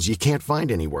professionals you can't find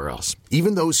anywhere else,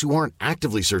 even those who aren't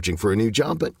actively searching for a new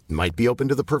job but might be open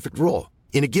to the perfect role.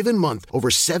 In a given month, over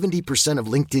 70%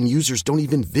 of LinkedIn users don't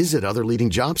even visit other leading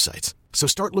job sites. So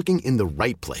start looking in the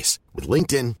right place. With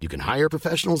LinkedIn, you can hire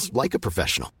professionals like a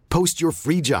professional. Post your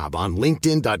free job on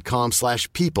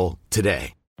linkedin.com/people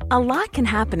today. A lot can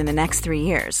happen in the next 3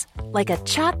 years. Like a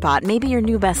chatbot may be your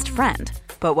new best friend.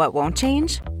 But what won't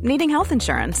change? Needing health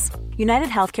insurance. United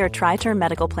Healthcare Tri-Term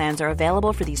Medical Plans are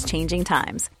available for these changing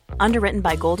times. Underwritten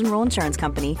by Golden Rule Insurance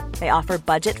Company, they offer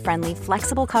budget-friendly,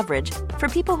 flexible coverage for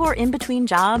people who are in between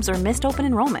jobs or missed open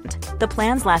enrollment. The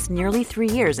plans last nearly 3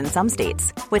 years in some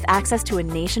states, with access to a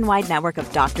nationwide network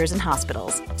of doctors and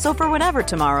hospitals. So for whatever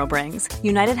tomorrow brings,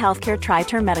 United Healthcare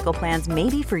Tri-Term Medical Plans may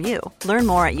be for you. Learn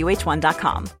more at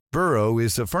uh1.com. Burrow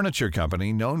is a furniture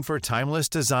company known for timeless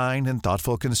design and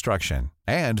thoughtful construction,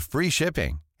 and free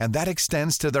shipping, and that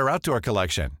extends to their outdoor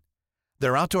collection.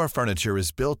 Their outdoor furniture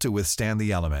is built to withstand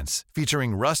the elements,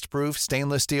 featuring rust-proof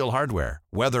stainless steel hardware,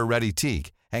 weather-ready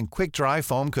teak, and quick-dry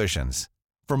foam cushions.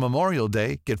 For Memorial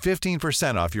Day, get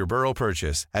 15% off your Burrow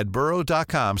purchase at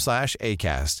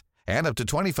burrow.com/acast, and up to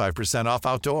 25% off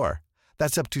outdoor.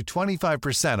 That's up to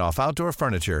 25% off outdoor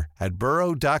furniture at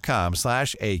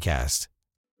burrow.com/acast.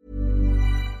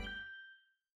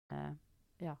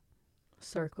 Ja.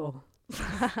 Circle.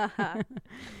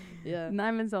 Yeah. Nei,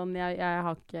 men sånn, jeg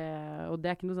har ikke, og det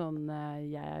er ikke noe sånn,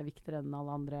 jeg er viktigere enn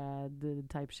alle andre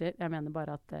type shit. Jeg mener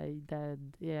bare at jeg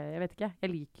vet ikke, jeg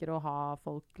liker å ha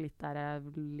folk litt der jeg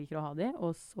liker å ha de,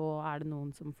 og så er det noen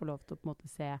som får lov til å på en måte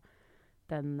se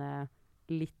den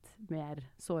litt mer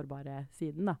sårbare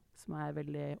siden da, som er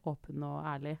veldig åpen og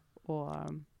ærlig, og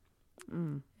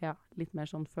ja, litt mer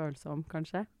sånn følsom,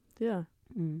 kanskje. Ja.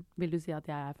 Vil du si at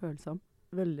jeg er følsom?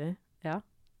 Veldig. Ja.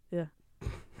 Ja.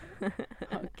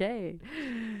 Ok.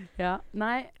 Ja,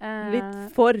 nei.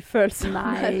 Litt for følsom.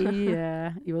 Nei,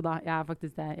 jo da, jeg er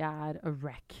faktisk det. Jeg er a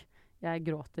wreck. Jeg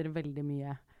gråter veldig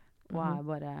mye, og er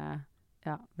bare,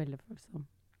 ja, veldig følsom.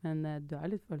 Men du er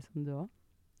litt følsom du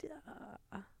også?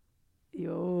 Ja.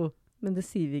 Jo. Men det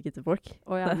sier vi ikke til folk.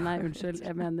 Ja, nei, unnskyld.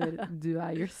 Jeg mener,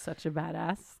 you're such a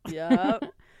badass. Ja.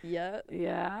 Ja.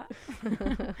 Ja.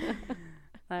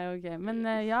 Nei, ok. Men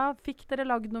ja, fikk dere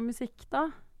lagd noe musikk da?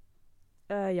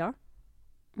 Ja.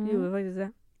 Vi gjorde faktisk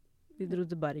det. Vi dro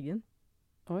til Bergen.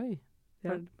 Oi.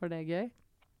 Ja. Var det gøy?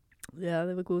 Ja,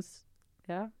 det var kos.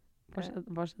 Ja.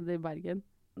 Hva skjedde i Bergen?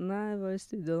 Nei, det var i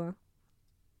studio da.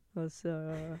 Og så,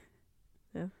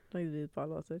 ja, lagde vi et par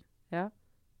låter. Ja.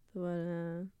 Det var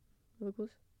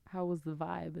kos. How was the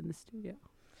vibe in the studio?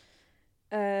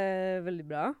 Veldig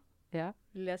bra, Ja.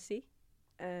 vil jeg si.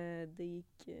 Det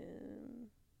gikk...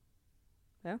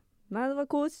 ja. Nei, det var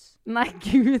kos. Nei,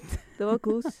 Gud! Det var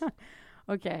kos.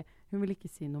 Ok, hun vil ikke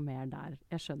si noe mer der.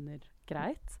 Jeg skjønner.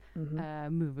 Greit.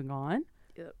 Moving on.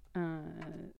 Yep.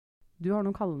 Du har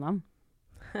noen kallenavn.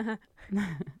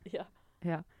 Ja.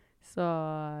 Ja. Så...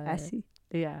 Ashy.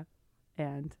 Yeah.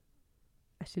 And...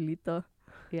 Ashlita.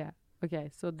 Yeah.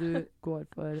 Ok, så du går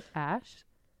for Ash,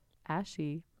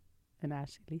 Ashy and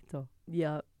Ashlito.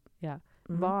 Ja. Ja.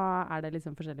 Hva det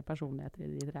liksom forskjellige personligheter i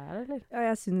de tre her, eller? Ja,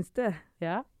 jeg synes det.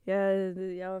 Ja?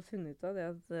 Jeg har funnet ut av det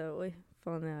at, oi,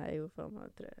 faen, jeg jo faen meg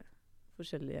 3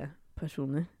 forskjellige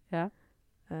personer. Ja.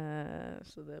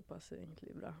 Så det passer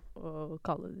egentlig bra å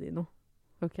kalle de noe.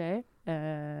 Ok,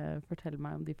 fortell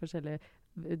meg om de forskjellige.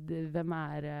 Hvem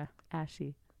Ashy?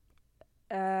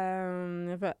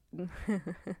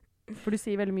 For du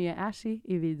sier veldig mye Ashy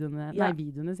i videoene, nei,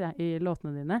 videoene sier jeg, i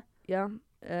låtene dine. Ja,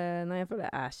 nei, jeg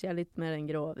føler Ashy litt mer den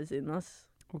grove siden, ass.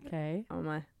 Ok. Av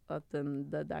meg. At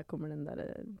der kommer den der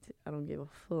I don't give a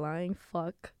flying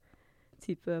fuck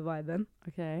type viben.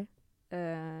 Ok.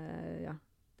 Ja,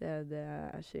 det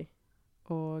Ashy.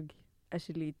 Og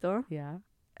Ashylito. ja.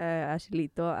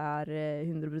 Ashylito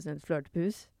 100%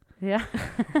 flørtepus. Ja.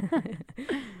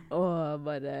 Og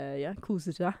bare, ja,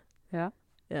 koser seg. Ja.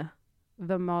 Ja.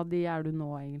 Hvem av de du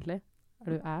nå, egentlig?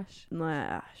 Du Ash? Nå jeg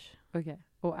Ash. Ok.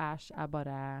 Og Ash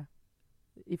bare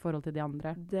i forhold til de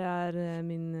andre? Det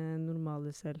min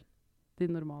normale selv.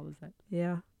 Din normale selv?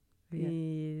 Ja.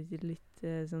 Okay. Litt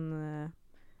sånn,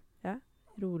 ja,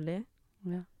 rolig.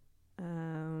 Ja.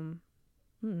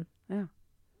 Ja.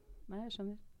 Nei, jeg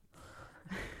skjønner.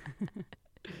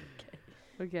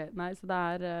 Ok, nei, så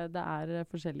det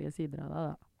forskjellige sider av deg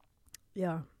da.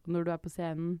 Ja. Og når du på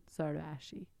scenen, så du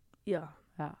Ashy. Ja.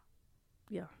 Ja.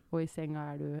 Ja. Og i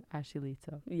senga du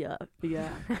Ashylito. Ja. Ja.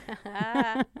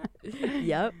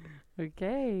 Ja. Ok,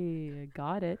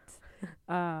 got it.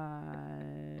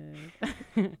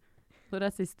 Når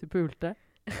sist du pulte?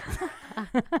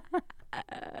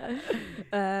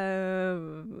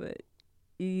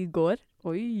 I går.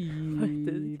 Oi,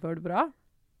 Faktisk. var det bra?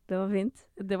 Det var fint.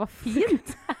 Det var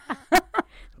fint?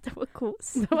 Det var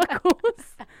kos. Det var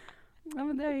kos. Ja,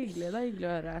 men det hyggelig. Det hyggelig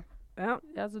å høre. Ja.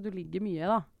 Ja, så du ligger mye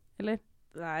da, eller?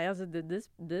 Nei, altså, det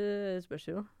spørs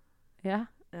jo. Ja.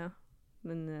 Ja.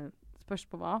 Men spørs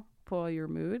på hva? På your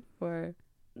mood? Or?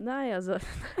 Nei, altså.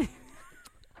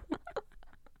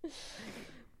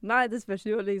 Nei, det spørs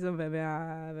jo liksom hvem jeg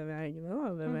henger med, da.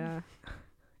 Hvem jeg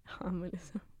har med,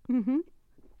 liksom.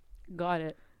 Got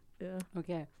it. Ja. Ok,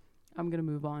 I'm gonna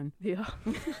move on. Ja.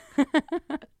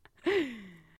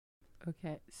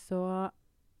 Ok, så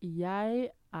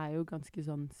jeg jo ganske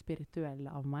sånn spirituell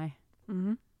av meg.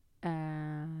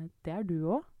 Det du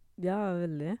også? Ja,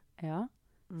 veldig. Ja.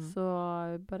 Så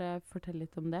bare fortell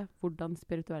litt om det. Hvordan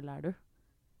spirituell du?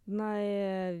 Nei,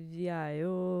 jeg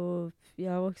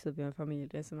har vokst opp i en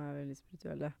familie som veldig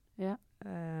spirituelle. Ja.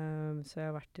 Så jeg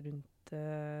har vært rundt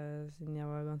siden jeg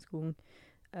var ganske ung.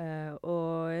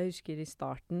 Og jeg husker i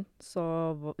starten så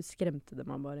skremte det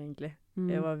meg bare egentlig.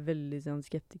 Jeg var veldig sånn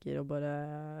skeptiker og bare,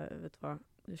 vet du hva,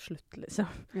 slutt liksom.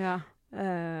 Ja.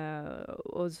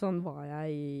 Og sånn var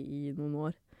jeg i noen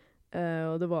år.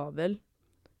 Og det var vel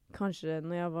kanskje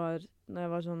når jeg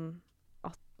var sånn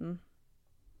 18,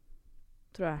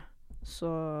 tror jeg,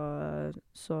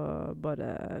 så bare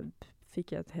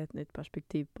fikk jeg et helt nytt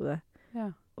perspektiv på det. Ja.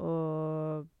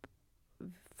 Og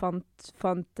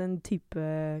fant en type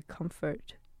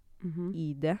comfort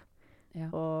i det. Ja.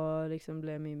 Og liksom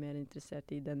ble mye mer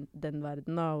interessert i den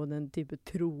verden da, og den type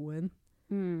troen,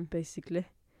 basically.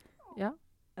 Ja.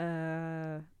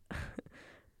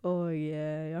 Og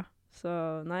ja, så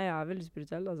nei, jeg veldig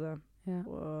spirituell, altså. Ja.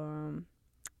 Og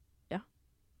ja.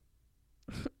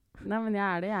 Nei, men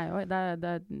jeg det, jeg også.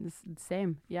 Det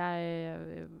same. Jeg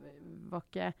var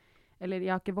ikke, eller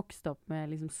jeg har ikke vokst opp med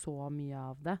liksom så mye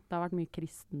av det. Det har vært mye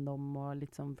kristendom og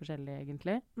litt sånn forskjellig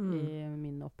egentlig i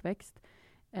min oppvekst.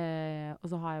 Og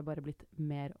så har jeg bare blitt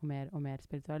mer og mer og mer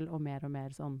spirituell, og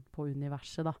mer sånn på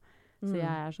universet da. Så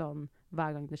jeg sånn,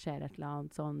 hver gang det skjer et eller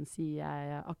annet, sånn, sier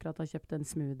jeg akkurat har kjøpt en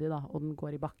smoothie da, og den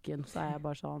går i bakken, så jeg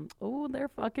bare sånn, oh, they're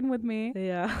fucking with me.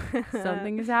 Yeah.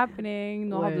 Something is happening.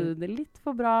 Nå hadde du det litt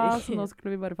for bra, så nå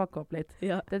skulle vi bare fucke opp litt.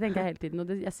 Yeah. Det tenker jeg hele tiden,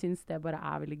 og jeg synes det bare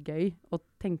veldig gøy å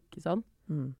tenke sånn.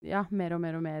 Ja, mer og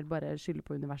mer bare skylde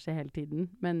på universet hele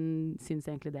tiden, men synes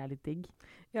egentlig det litt digg.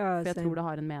 Ja, for jeg tror det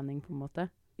har en mening på en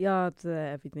måte. Ja, at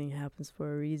everything happens for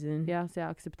a reason. Ja, så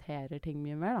jeg aksepterer ting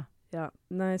mye mer da. Ja,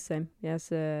 nei, same. Jeg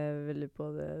ser veldig på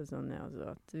det sånn, ja,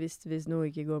 altså, at hvis noe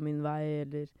ikke går min vei,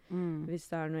 eller hvis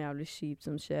det noe jævlig kjipt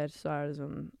som skjer, så det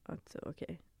sånn at, ok,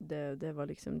 det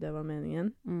var liksom, det var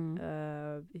meningen.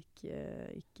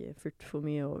 Ikke furt for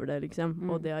mye over det, liksom.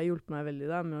 Og det har hjulpet meg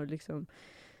veldig da, med å liksom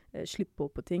slippe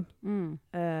opp på ting.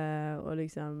 Og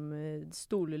liksom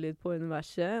stole litt på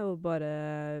universet, og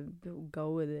bare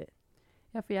go with it.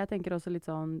 Ja, for jeg tenker også litt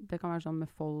sånn, det kan være sånn med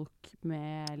folk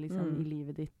med liksom i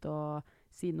livet ditt, og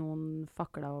si noen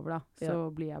fucker deg over da, så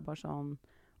blir jeg bare sånn,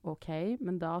 ok,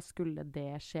 men da skulle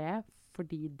det skje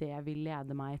fordi det vil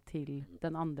lede meg til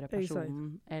den andre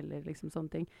personen, eller liksom sånne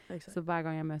ting. Exakt. Så hver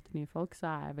gang jeg møter nye folk, så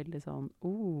er jeg veldig sånn,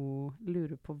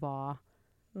 lurer på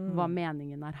hva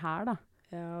meningen er her, da.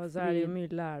 Ja, og så er det jo mye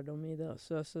lærdom i det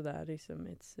også, så det er liksom,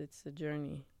 it's a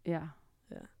journey. Ja.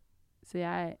 Ja. Så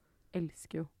jeg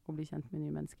elsker jo å bli kjent med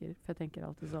nye mennesker, for jeg tenker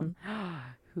alltid sånn,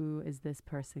 who is this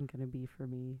person gonna be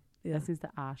for me? Ja. Jeg synes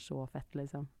det er så fett,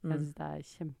 liksom. Jeg synes det er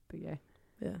kjempegøy.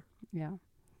 Ja. Ja.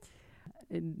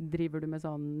 Driver du med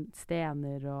sånn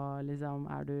stener og liksom,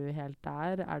 er du helt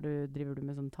der? Driver du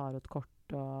med sånn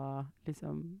tarotkort og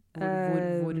liksom,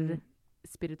 hvor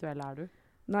spirituell er du?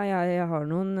 Nei, jeg har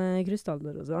noen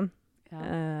krystaller og sånn. Ja.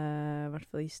 I hvert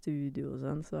fall i studio og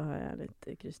sånn, så har jeg litt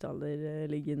krystaller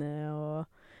liggende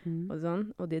og sånn.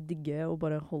 Og det digger jeg å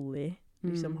bare holde i.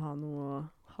 Liksom ha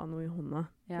noe i hånda.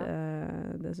 Ja.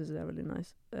 Det synes jeg er veldig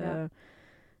nice. Ja.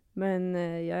 Men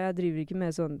jeg driver ikke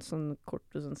med sånn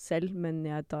kort og sånn selv, men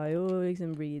jeg tar jo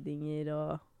liksom readinger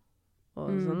og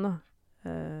sånn da.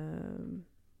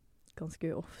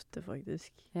 Ganske ofte,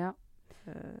 faktisk. Ja.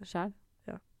 Selv?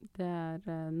 Ja. Det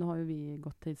nå har jo vi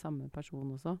gått til samme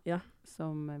person også, Ja.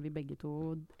 som vi begge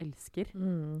to elsker.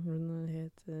 Hun er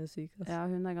helt syk, altså. Ja,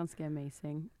 hun er ganske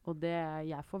amazing, og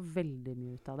jeg får veldig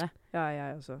mye ut av det. Ja,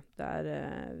 jeg også.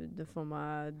 Det får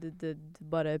meg, det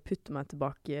bare putter meg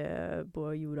tilbake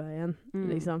på jorda igjen,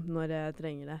 liksom, når jeg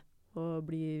trenger det. Og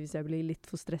hvis jeg blir litt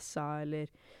for stresset, eller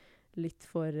litt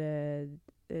for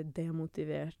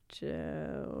demotivert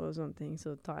og sånne ting,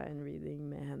 så tar jeg en reading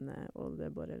med henne, og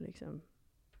det bare liksom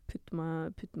putter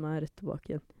meg rett tilbake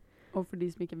igjen. Og for de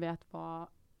som ikke vet hva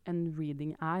en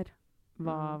reading er,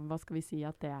 hva skal vi si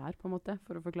at det er, på en måte,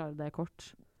 for å forklare det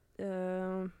kort?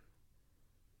 Nei,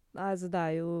 altså det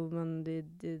er jo, men det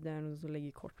er noen som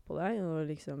legger kort på deg, og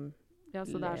liksom ja,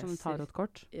 så det er som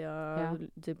tarotkort? Ja,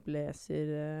 typ leser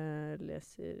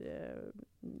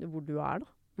hvor du er, da.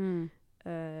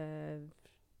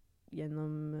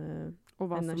 Gjennom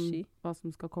og energi. Hva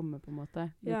som skal komme, på en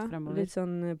måte, litt fremover. Ja, litt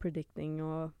sånn predicting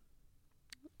og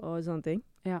sånne ting.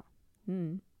 Ja.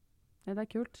 Ja, det er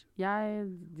kult. Jeg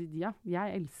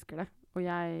elsker det. Og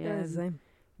jeg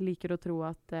liker å tro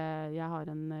at jeg har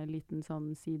en liten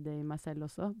sånn side i meg selv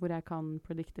også, hvor jeg kan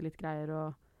predikte litt greier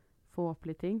og få opp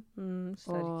litt ting.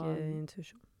 Sterk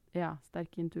intuisjon. Ja,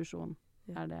 sterk intuisjon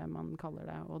er det man kaller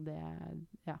det. Og det,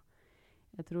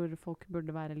 jeg tror folk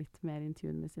burde være litt mer in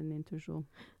tune med sin intuisjon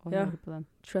og høre på den.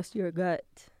 Trust your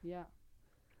gut. Ja,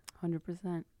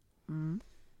 100%.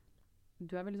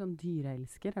 Du er veldig sånn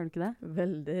dyreelsker, er du ikke det?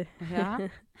 Veldig. Ja.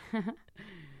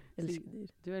 Elsker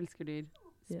dyr. Du elsker dyr.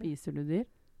 Spiser du dyr?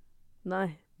 Nei.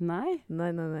 Nei?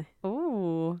 Nei.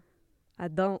 Oh. I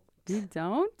don't. You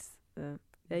don't?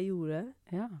 Jeg gjorde,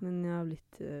 men jeg har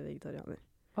blitt vegetarianer.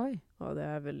 Oi. Og det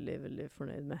er jeg veldig, veldig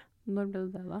fornøyd med. Når ble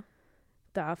du det da?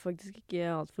 Det er faktisk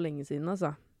ikke alt for lenge siden, altså.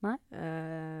 Nei?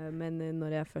 Men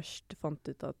når jeg først fant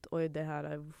ut at oi, det her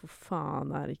hvorfor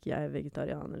faen er ikke jeg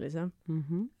vegetarianer, liksom.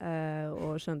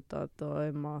 Og skjønte at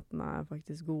maten er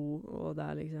faktisk god, og det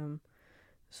er liksom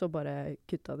så bare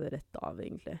kutta det rett av,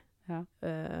 egentlig. Ja.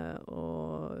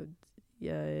 Og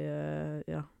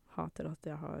jeg hater at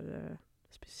jeg har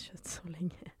spist kjøtt så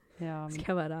lenge. Ja,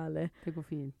 skal jeg være ærlig. Det går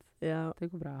fint. Ja. Det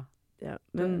går bra. Ja,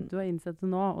 men du har innsett det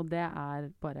nå, og det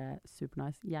er bare super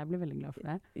nice. Jeg blir veldig glad for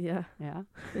det. Ja.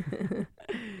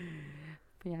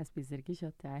 For jeg spiser ikke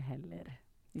kjøtt, jeg heller.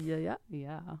 Ja.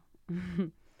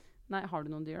 Nei, har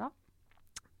du noen dyr da?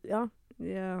 Ja,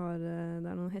 det er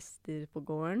noen hester på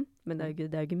gården, men det er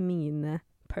jo ikke mine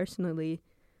personally.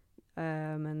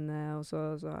 Men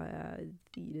også så har jeg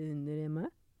 4 hunder hjemme.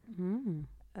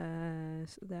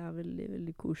 Så det er veldig,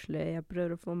 veldig koselig. Jeg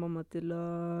prøver å få mamma til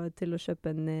å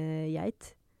kjøpe en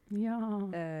geit. Ja.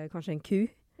 Kanskje en ku.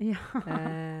 Ja.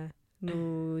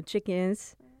 Noe chickens.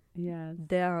 Yes.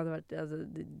 Det hadde vært, altså,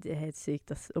 det er helt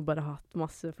sykt, altså, å bare hatt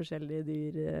masse forskjellige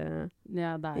dyr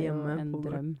ja, det er hjemme. Jo en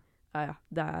drøm. Ja,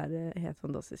 det er helt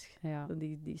fantastisk. Ja.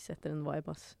 De setter en vibe,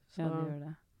 ass. Så. Ja, de gjør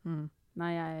det.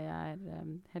 Nei, jeg er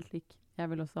helt lik. Jeg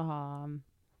vil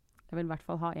i hvert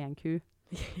fall ha en ku.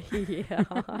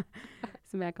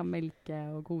 Som jeg kan melke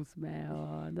og kose med,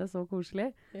 og det er så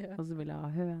koselig. Og så vil jeg ha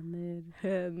høner.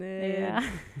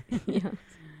 Ja.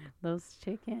 Those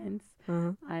chickens.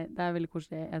 Nei, det er veldig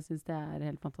koselig. Jeg synes det er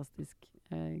helt fantastisk.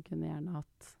 Jeg kunne gjerne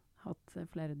hatt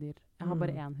flere dyr. Jeg har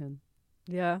bare 1 hund.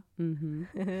 Ja.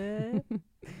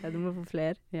 Ja, du må få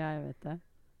flere. Ja, jeg vet det.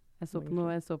 Jeg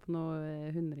så på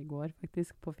noe hunder i går,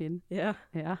 faktisk, på Finn. Ja.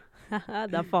 Ja.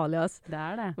 Det er farlig, ass. Det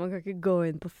er det. Man kan ikke gå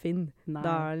inn på Finn. Nei.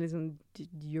 Da er det liksom,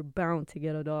 you're bound to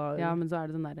get a dog. Ja, men så er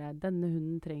det sånn der, denne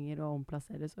hunden trenger å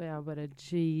omplasseres, og jeg bare,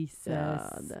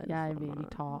 Jesus, jeg vil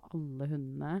ta alle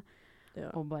hundene,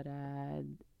 og bare,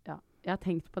 ja. Jeg har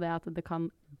tenkt på det at det kan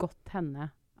godt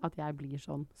hende at jeg blir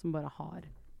sånn, som bare har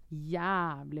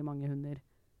jævlig mange hunder.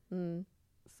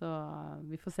 Så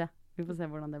vi får se. Vi får se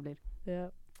hvordan det blir. Ja.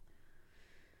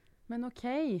 Men ok,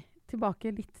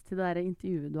 tilbake litt til det der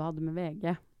intervjuet du hadde med VG.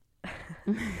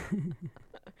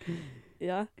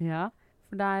 Ja. Ja,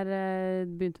 for der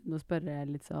begynte du å spørre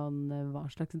litt sånn hva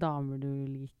slags damer du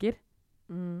liker.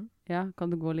 Ja,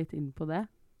 kan du gå litt inn på det?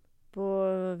 På,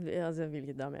 altså,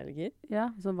 hvilke damer jeg liker? Ja,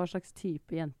 så hva slags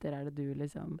type jenter er det du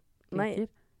liksom liker?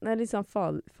 Nei, litt sånn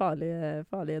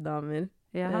farlige damer.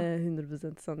 Ja.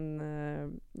 100% sånn,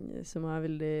 som er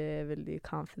veldig, veldig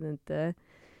confidente.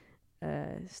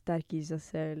 Sterke i seg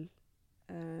selv.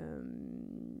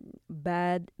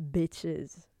 Bad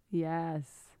bitches.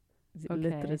 Yes.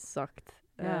 Lettere sagt.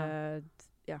 Ja.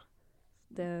 Ja.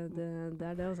 Det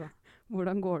er det også.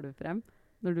 Hvordan går du frem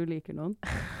når du liker noen?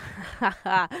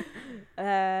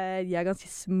 Jeg er ganske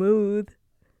smooth.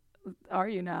 Are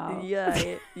you now?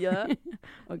 Ja.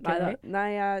 Okay. Nei,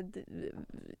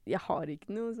 jeg har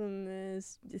ikke noe sånn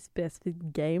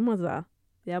spesifikt game, altså.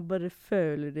 Jeg bare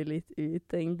føler det litt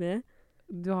ut, egentlig.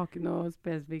 Du har ikke noe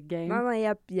spesifikt game? Nei,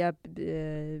 jeg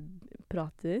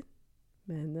prater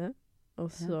med henne, og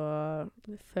så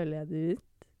føler jeg det ut.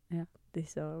 Ja.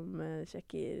 Liksom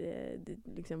sjekker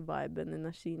liksom viben,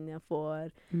 energien jeg får,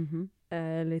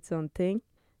 litt sånne ting.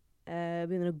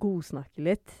 Begynner å godsnakke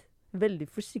litt. Veldig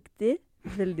forsiktig,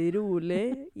 veldig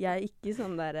rolig. Jeg er ikke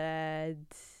sånn der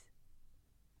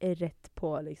rett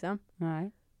på, liksom. Nei.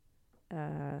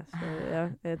 Så ja,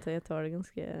 jeg tar det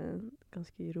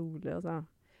ganske rolig, altså.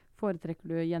 Foretrekker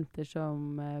du jenter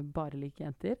som bare liker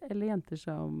jenter, eller jenter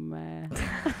som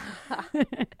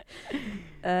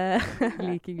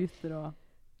liker gutter og...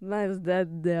 Nei,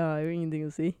 det har jo ingenting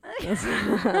å si. Altså,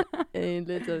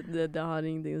 egentlig, det har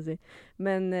ingenting å si.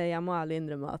 Men jeg må ærlig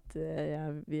innrømme at jeg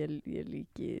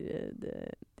liker det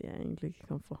jeg egentlig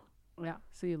ikke kan få. Ja,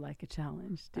 so you like a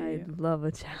challenge, do I you? love a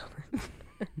challenge.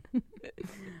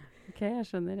 Ok, jeg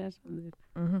skjønner.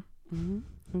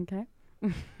 Ok.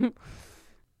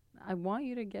 I want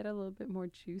you to get a little bit more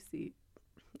juicy.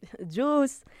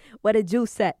 Juice! What a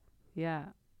juice at?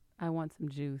 Yeah, I want some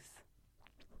juice.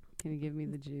 Can you give me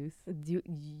the juice?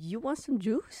 You want some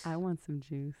juice? I want some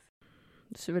juice.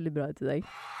 Det ser veldig bra ut i dag.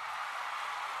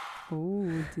 Oh,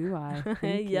 do I?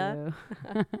 Thank you.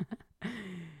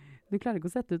 Du klarer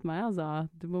ikke å sette ut meg, altså.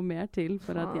 Du må mer til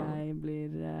for at jeg blir...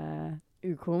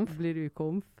 Ukomf? Blir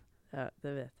ukomf. Ja,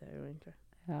 det vet jeg jo egentlig.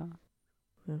 Ja.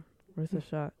 Where's the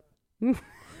shot?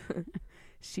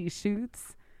 She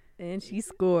shoots. And she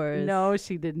scores. No,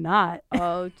 she did not.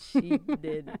 Oh, she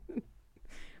did.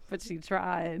 But she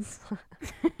tried.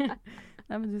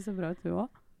 Nei, men du ser bra ut du også.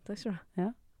 Takk skal du ha.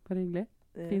 Ja, bare hyggelig.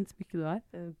 Fint smykke du har.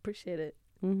 Appreciate it.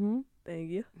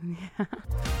 Thank you. Yeah.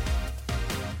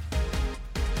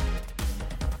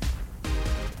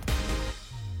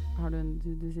 Har du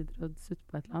du sitter og sutter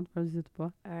på et eller annet? Hva er det du sutter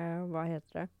på? Hva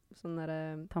heter det? Sånn der...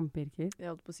 Tannpirker? Jeg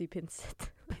holdt på å si pinsett.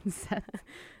 Pinsett?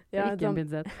 Ja, ikke en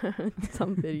pinsett.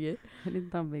 Tannpirker. En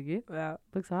liten tannpirker? Ja.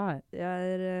 Takk skal du ha.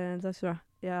 Takk skal du ha.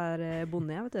 Jeg er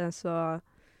bonde, jeg vet du, så...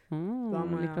 da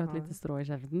må liker du å ha et lite strå i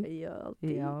kjeften? Ja,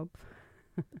 alltid. Ja.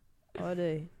 Å,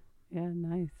 det. Ja,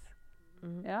 nice.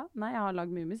 Ja, nei, jeg har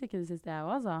lagd mye musikk i det siste jeg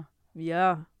også, altså.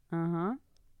 Ja.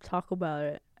 Talk about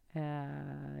it.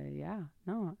 Ja,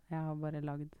 jeg har bare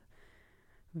lagd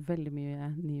veldig mye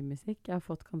ny musikk. Jeg har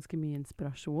fått ganske mye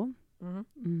inspirasjon.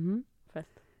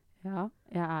 Fett. Ja,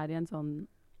 jeg er i en sånn,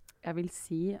 jeg vil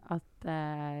si at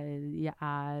jeg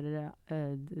er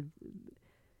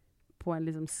på en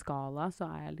liksom skala, så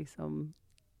er jeg liksom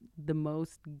the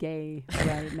most gay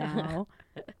right now.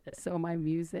 So my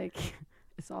music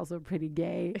is also pretty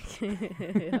gay.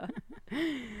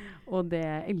 Og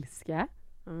det elsker jeg.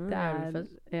 Det er,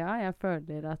 ja, jeg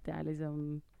føler at jeg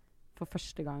liksom for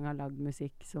første gang har lagd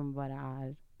musikk som bare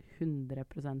er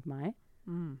 100% meg.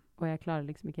 Og jeg klarer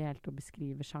liksom ikke helt å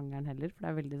beskrive sjangeren heller, for det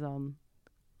er veldig sånn,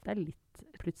 det er litt,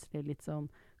 plutselig litt sånn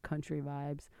country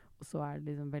vibes, og så er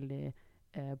det liksom veldig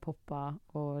poppa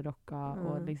og rocka,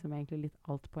 og liksom egentlig litt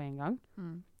alt på en gang.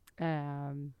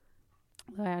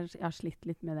 Jeg har slitt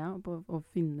litt med det, å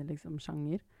finne liksom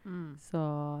sjanger. Så,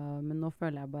 men nå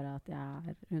føler jeg bare at jeg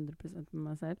er 100% med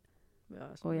meg selv. Ja,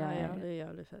 og det er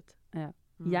jævlig fett. Ja.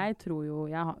 Jeg tror jo,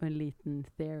 jeg har en liten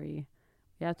theory.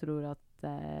 Jeg tror at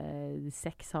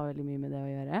sex har veldig mye med det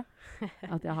å gjøre.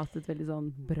 At jeg har hatt et veldig sånn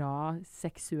bra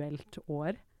seksuelt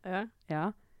år. Ja. Ja.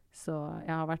 Så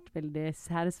jeg har vært veldig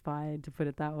satisfied, to put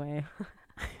it that way.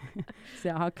 Så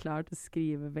jeg har klart å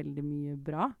skrive veldig mye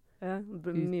bra. Ja,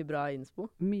 mye bra innspo.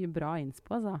 Mye bra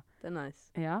innspo, altså. Det er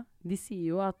nice. Ja, de sier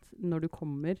jo at når du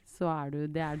kommer, så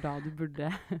det er da du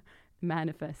burde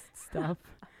manifest stuff.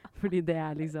 Fordi det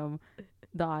er liksom,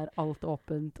 da er alt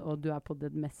åpent, og du er på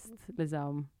det mest,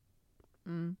 liksom,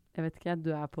 jeg vet ikke,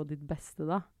 du er på ditt beste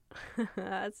da. Det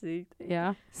er sykt.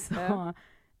 Ja, så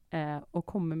å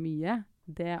komme mye,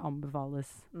 det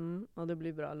anbefales. Og det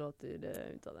blir bra låter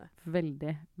ut av det.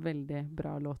 Veldig, veldig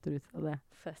bra låter ut av det.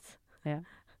 Fett. Ja.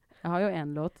 Jeg har jo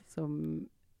en låt som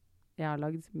jeg har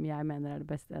lagd, som jeg mener er det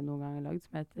beste jeg noen gang har lagd,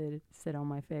 som heter Sit On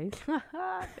My Face.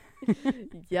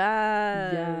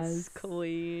 Yes,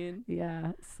 queen.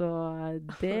 Ja, så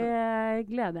det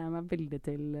gleder jeg meg veldig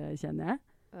til, kjenner jeg.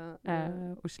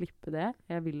 Å slippe det.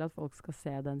 Jeg vil at folk skal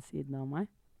se den siden av meg.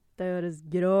 Det høres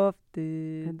grovt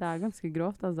ut. Det er ganske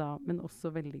grovt, altså, men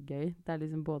også veldig gøy. Det er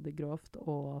liksom både grovt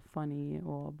og funny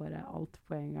og bare alt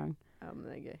på en gang. Ja, men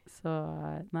det er gøy. Så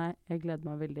nei, jeg gleder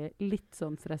meg veldig. Litt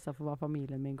sånn stresset for hva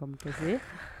familien min kommer til å si.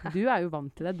 Du er jo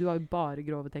vant til det. Du har jo bare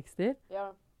grove tekster.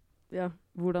 Ja. Ja.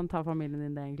 Hvordan tar familien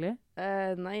din det egentlig?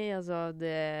 Nei, altså,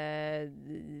 de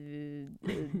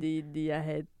er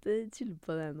helt chill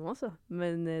på det nå, altså.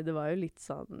 Men det var jo litt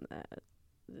sånn...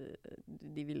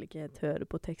 de ville ikke helt høre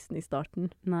på teksten i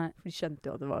starten. Nei. For de skjønte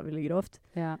jo at det var veldig grovt.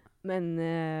 Ja. Men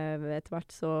etter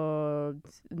hvert så...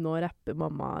 Nå rapper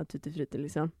mamma Tutti Frutti,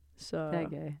 liksom. Så, det er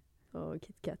gøy. Og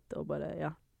Kit Kat, og bare, ja.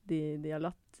 De har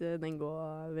latt den gå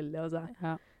veldig, altså.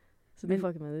 Ja. Så de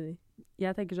får ikke med det, de.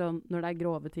 Jeg tenker sånn, når det er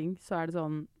grove ting, så er det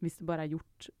sånn, hvis det bare er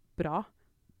gjort bra,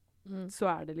 så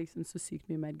er det liksom så sykt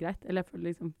mye mer greit. Eller jeg føler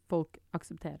liksom folk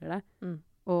aksepterer det.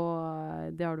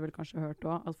 Og det har du vel kanskje hørt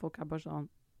også, at folk er bare sånn,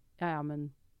 ja, men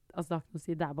altså det har ikke noe å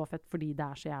si, det er bare fett fordi det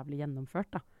er så jævlig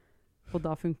gjennomført da. Og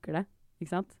da funker det,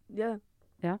 ikke sant? Ja.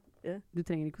 Ja. Du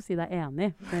trenger ikke å si deg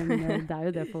enig, men det er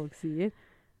jo det folk sier.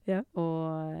 Ja.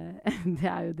 Og det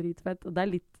er jo dritfett. Og det er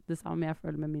litt det samme jeg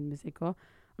føler med min musikk også,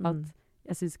 at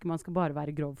jeg synes ikke man skal bare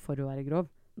være grov for å være grov.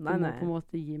 Det må på en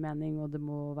måte gi mening, og det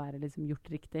må være liksom gjort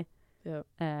riktig. Ja.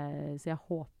 Så jeg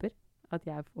håper at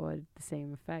jeg får the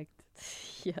same effect.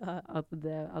 Ja.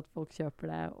 At folk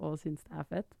kjøper det og synes det er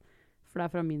fett. For det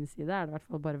er fra min side er det i hvert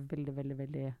fall bare veldig, veldig,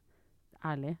 veldig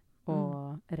ærlig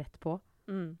og rett på.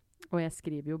 Og jeg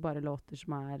skriver jo bare låter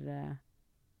som er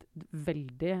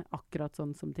veldig akkurat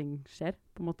sånn som ting skjer,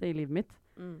 på en måte, i livet mitt.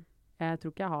 Jeg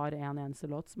tror ikke jeg har en eneste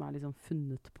låt som er liksom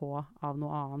funnet på av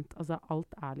noe annet. Altså,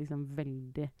 alt er liksom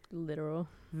veldig... Literal.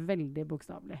 Veldig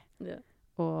bokstavlig. Yeah.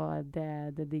 Og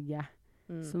det digger jeg.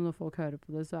 Så når folk hører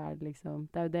på det, så er det liksom...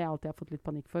 Det er jo det jeg alltid har fått litt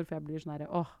panikk for jeg blir sånn her,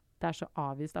 det er så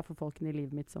avvist for folkene i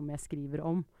livet mitt som jeg skriver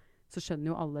om. Så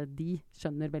skjønner jo alle, de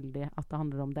skjønner veldig at det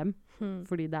handler om dem.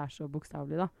 Fordi det er så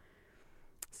bokstavlig, da.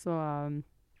 Så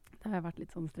det har jeg vært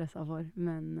litt sånn stresset for.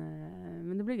 Men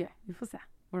det blir gøy. Vi får se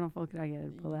hvordan folk reagerer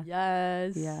på det.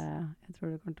 Yes! Yeah, jeg tror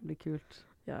det kommer til å bli kult.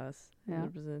 Yes,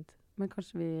 100%. Ja. Men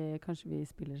kanskje vi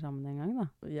spiller sammen en gang,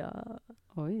 da? Ja.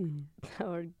 Oi. Det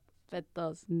hadde vært fett,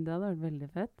 altså. Det hadde vært veldig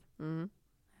fett.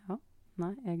 Ja.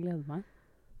 Nei, jeg gleder meg.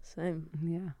 Same.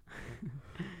 Ja.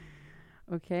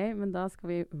 Ok, men da skal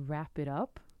vi wrap it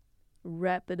up.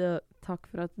 Wrap it up. Takk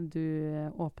for at du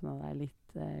åpnet deg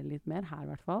litt mer her i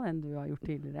hvert fall, enn du har gjort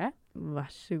tidligere.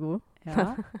 Vær så god. Ja.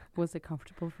 Was it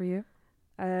comfortable for you?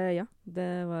 Ja, det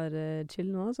var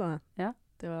chill nå, altså. Ja.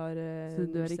 Det var så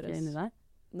du er ikke inni der?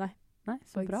 Nei. Nei,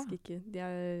 så bra. Faktisk ikke.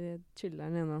 Jeg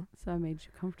chiller nede nå. So I made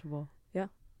you comfortable? Ja.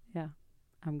 Yeah.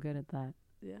 I'm good at that.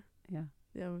 Yeah. Yeah.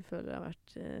 Jeg føler jeg har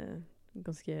vært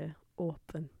ganske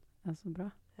åpen. Ja, så bra.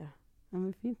 Ja. Ja,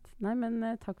 men fint. Nei, men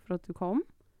takk for at du kom.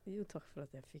 Jo, takk for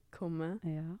at jeg fikk komme.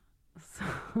 Ja.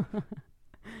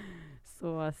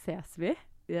 Så ses vi.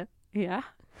 Ja. Ja.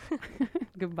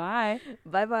 Goodbye.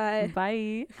 Bye bye.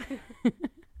 Bye.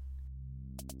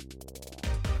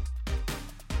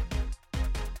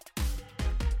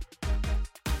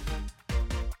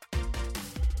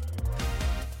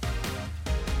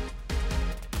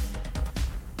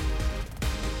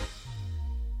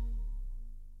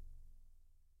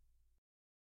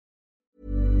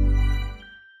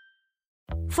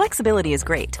 Flexibility is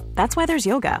great. That's why there's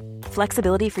yoga.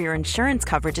 Flexibility for your insurance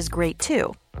coverage is great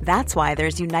too. That's why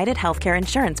there's United Healthcare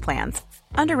Insurance Plans.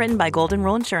 Underwritten by Golden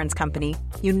Rule Insurance Company,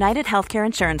 United Healthcare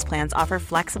Insurance Plans offer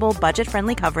flexible,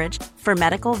 budget-friendly coverage for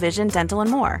medical, vision, dental,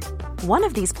 and more. One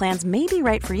of these plans may be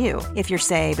right for you if you're,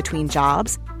 say, between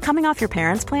jobs, coming off your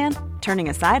parents' plan, turning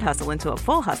a side hustle into a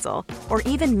full hustle, or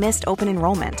even missed open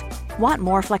enrollment. Want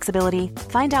more flexibility?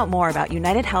 Find out more about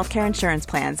United Healthcare Insurance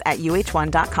Plans at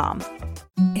uh1.com.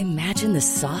 Imagine the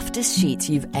softest sheets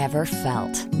you've ever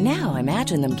felt. Now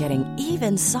imagine them getting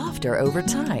even softer over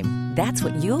time. That's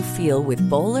what you'll feel with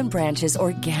Boll & Branch's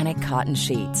organic cotton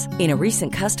sheets. In a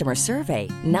recent customer survey,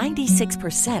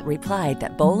 96% replied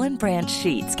that Boll & Branch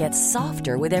sheets get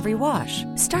softer with every wash.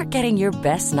 Start getting your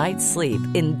best night's sleep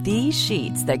in these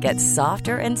sheets that get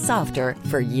softer and softer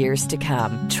for years to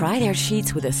come. Try their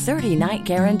sheets with a 30-night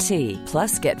guarantee.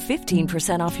 Plus, get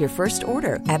 15% off your first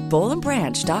order at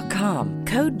bollandbranch.com.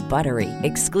 Code BUTTERY.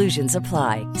 Exclusions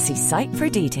apply. See site for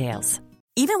details.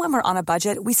 Even when we're on a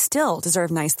budget, we still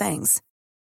deserve nice things.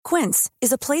 Quince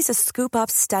is a place to scoop up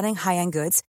stunning high-end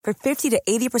goods for 50 to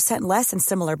 80% less than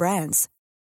similar brands.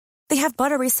 They have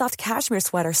buttery soft cashmere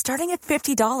sweaters starting at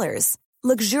 $50,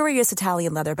 luxurious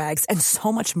Italian leather bags, and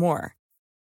so much more.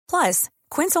 Plus,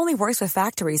 Quince only works with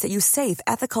factories that use safe,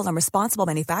 ethical, and responsible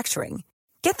manufacturing.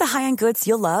 Get the high-end goods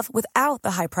you'll love without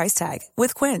the high price tag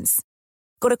with Quince.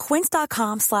 Go to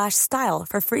quince.com/style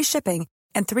for free shipping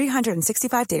and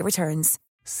 365-day returns.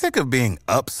 Sick of being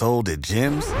upsold at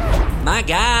gyms? My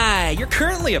guy, you're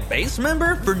currently a base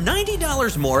member. For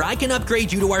 $90 more, I can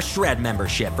upgrade you to our Shred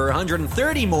membership. For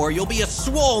 $130 more, you'll be a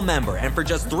Swole member. And for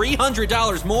just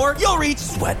 $300 more, you'll reach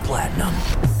Sweat Platinum.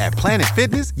 At Planet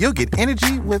Fitness, you'll get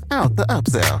energy without the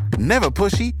upsell. Never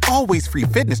pushy, always free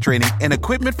fitness training and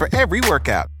equipment for every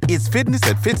workout. It's fitness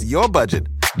that fits your budget.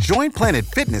 Join Planet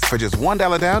Fitness for just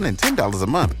 $1 down and $10 a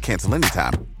month. Cancel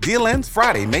anytime. Deal ends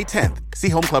Friday, May 10th. See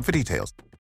Home Club for details.